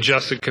and the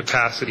adjusted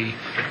capacity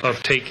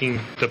of taking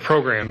the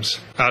programs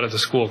out of the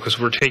school, because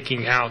we're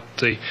taking out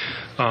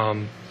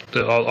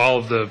all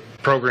of the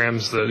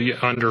programs, the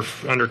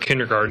under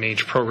kindergarten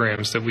age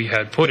programs that we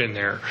had put in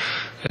there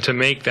to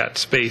make that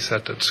space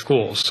at the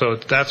school. So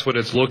that's what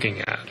it's looking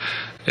at.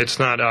 It's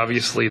not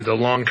obviously the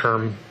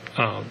long-term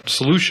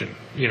solution.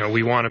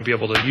 We want to be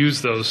able to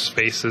use those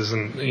spaces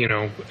and,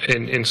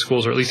 in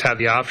schools, or at least have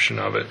the option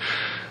of it.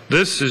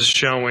 This is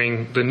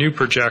showing the new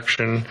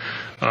projection,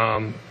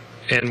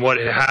 and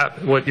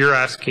what you're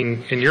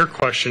asking in your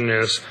question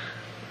is,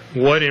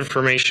 what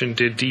information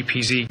did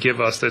DPZ give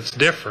us that's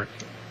different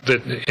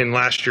than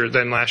last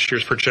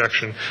year's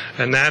projection?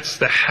 And that's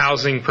the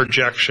housing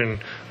projection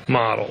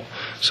model.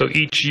 So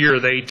each year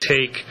they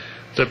take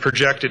the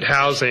projected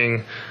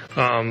housing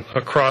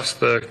across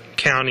the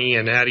county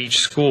and at each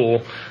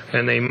school,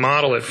 and they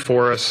model it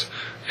for us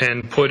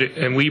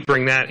and we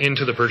bring that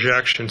into the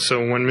projection. So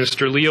when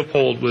Mr.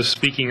 Leopold was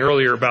speaking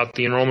earlier about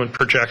the enrollment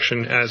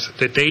projection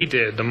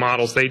the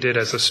models they did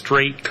as a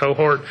straight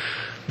cohort,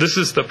 this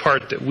is the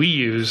part that we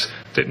use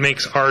that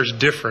makes ours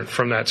different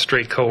from that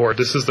straight cohort.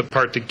 This is the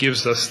part that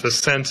gives us the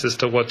sense as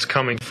to what's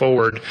coming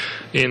forward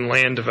in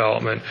land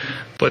development.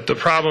 But the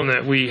problem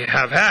that we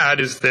have had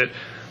is that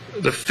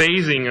the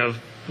phasing of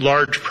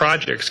large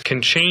projects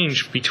can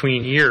change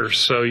between years,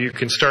 so you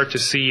can start to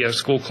see a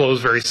school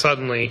close very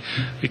suddenly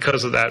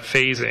because of that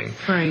phasing.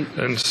 Right.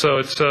 And so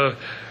it's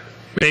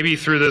maybe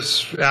through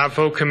this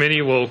AVO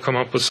committee, we'll come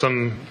up with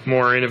some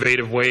more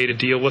innovative way to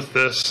deal with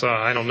this.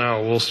 I don't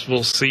know.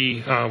 We'll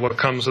see what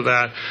comes of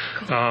that.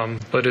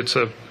 But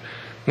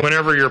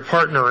whenever you're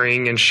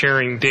partnering and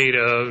sharing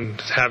data and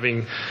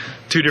having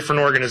two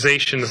different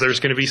organizations, there's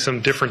going to be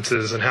some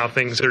differences in how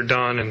things are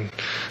done. And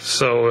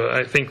so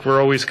I think we're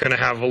always going to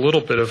have a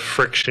little bit of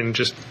friction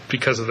just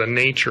because of the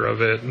nature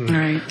of it. And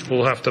Right.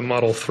 we'll have to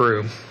muddle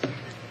through.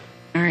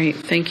 All right,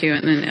 thank you,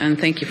 and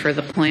thank you for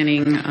the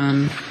planning,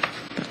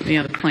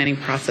 the planning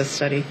process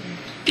study.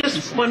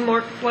 Just one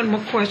more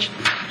question.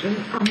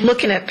 I'm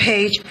looking at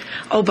page,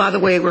 oh, by the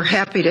way, we're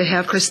happy to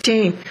have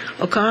Christine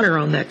O'Connor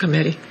on that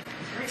committee.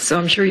 So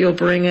I'm sure you'll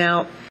bring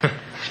out,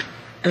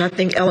 and I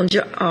think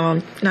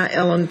not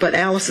Ellen, but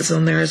Alice is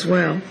on there as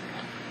well.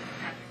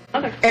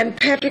 And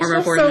Patrick's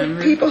Former board also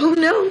member. people who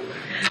know.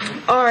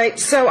 All right,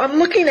 so I'm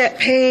looking at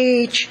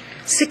page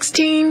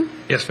 16.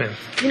 Yes, ma'am.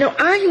 You know,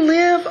 I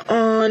live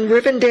on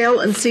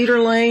Rivendell and Cedar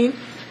Lane.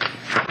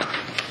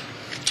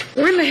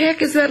 Where in the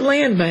heck is that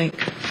land bank?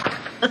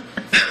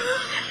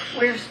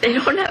 They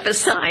don't have a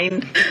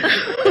sign.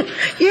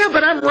 Yeah,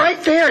 but I'm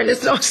right there, and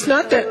it's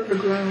not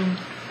that.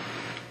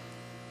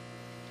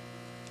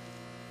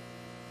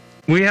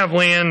 We have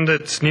land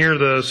that's near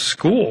the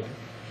school.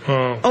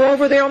 Oh,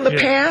 over there on the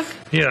Yeah.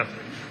 path? Yeah.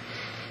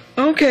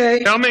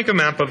 Okay. I'll make a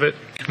map of it.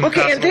 pass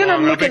Okay, and it then along.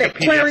 I'm I'll looking make a at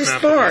PDF Clary's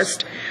map of it.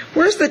 Forest.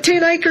 Where's the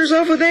 10 acres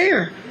over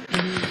there?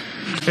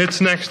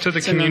 It's next to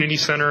the community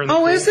center. And the Oh,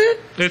 pool. is it?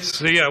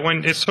 It's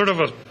it's sort of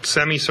a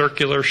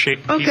semicircular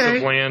shaped piece Okay.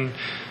 of land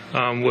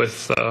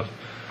with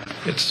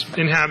it's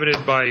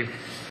inhabited by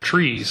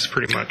trees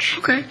pretty much.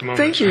 Okay, at the moment.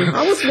 thank you.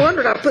 I was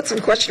wondering, I put some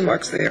question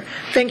marks there.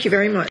 Thank you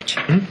very much.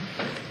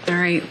 All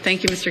right,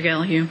 thank you, Mr.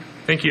 Gallahue.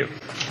 Thank you.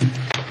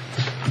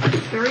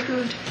 Very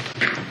good.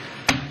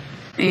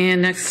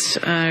 And next,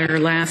 or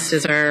last,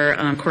 is our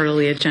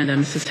quarterly agenda,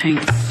 Mrs.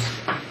 Hanks.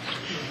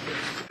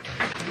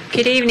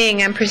 Good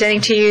evening. I'm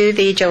presenting to you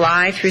the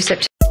July through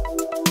September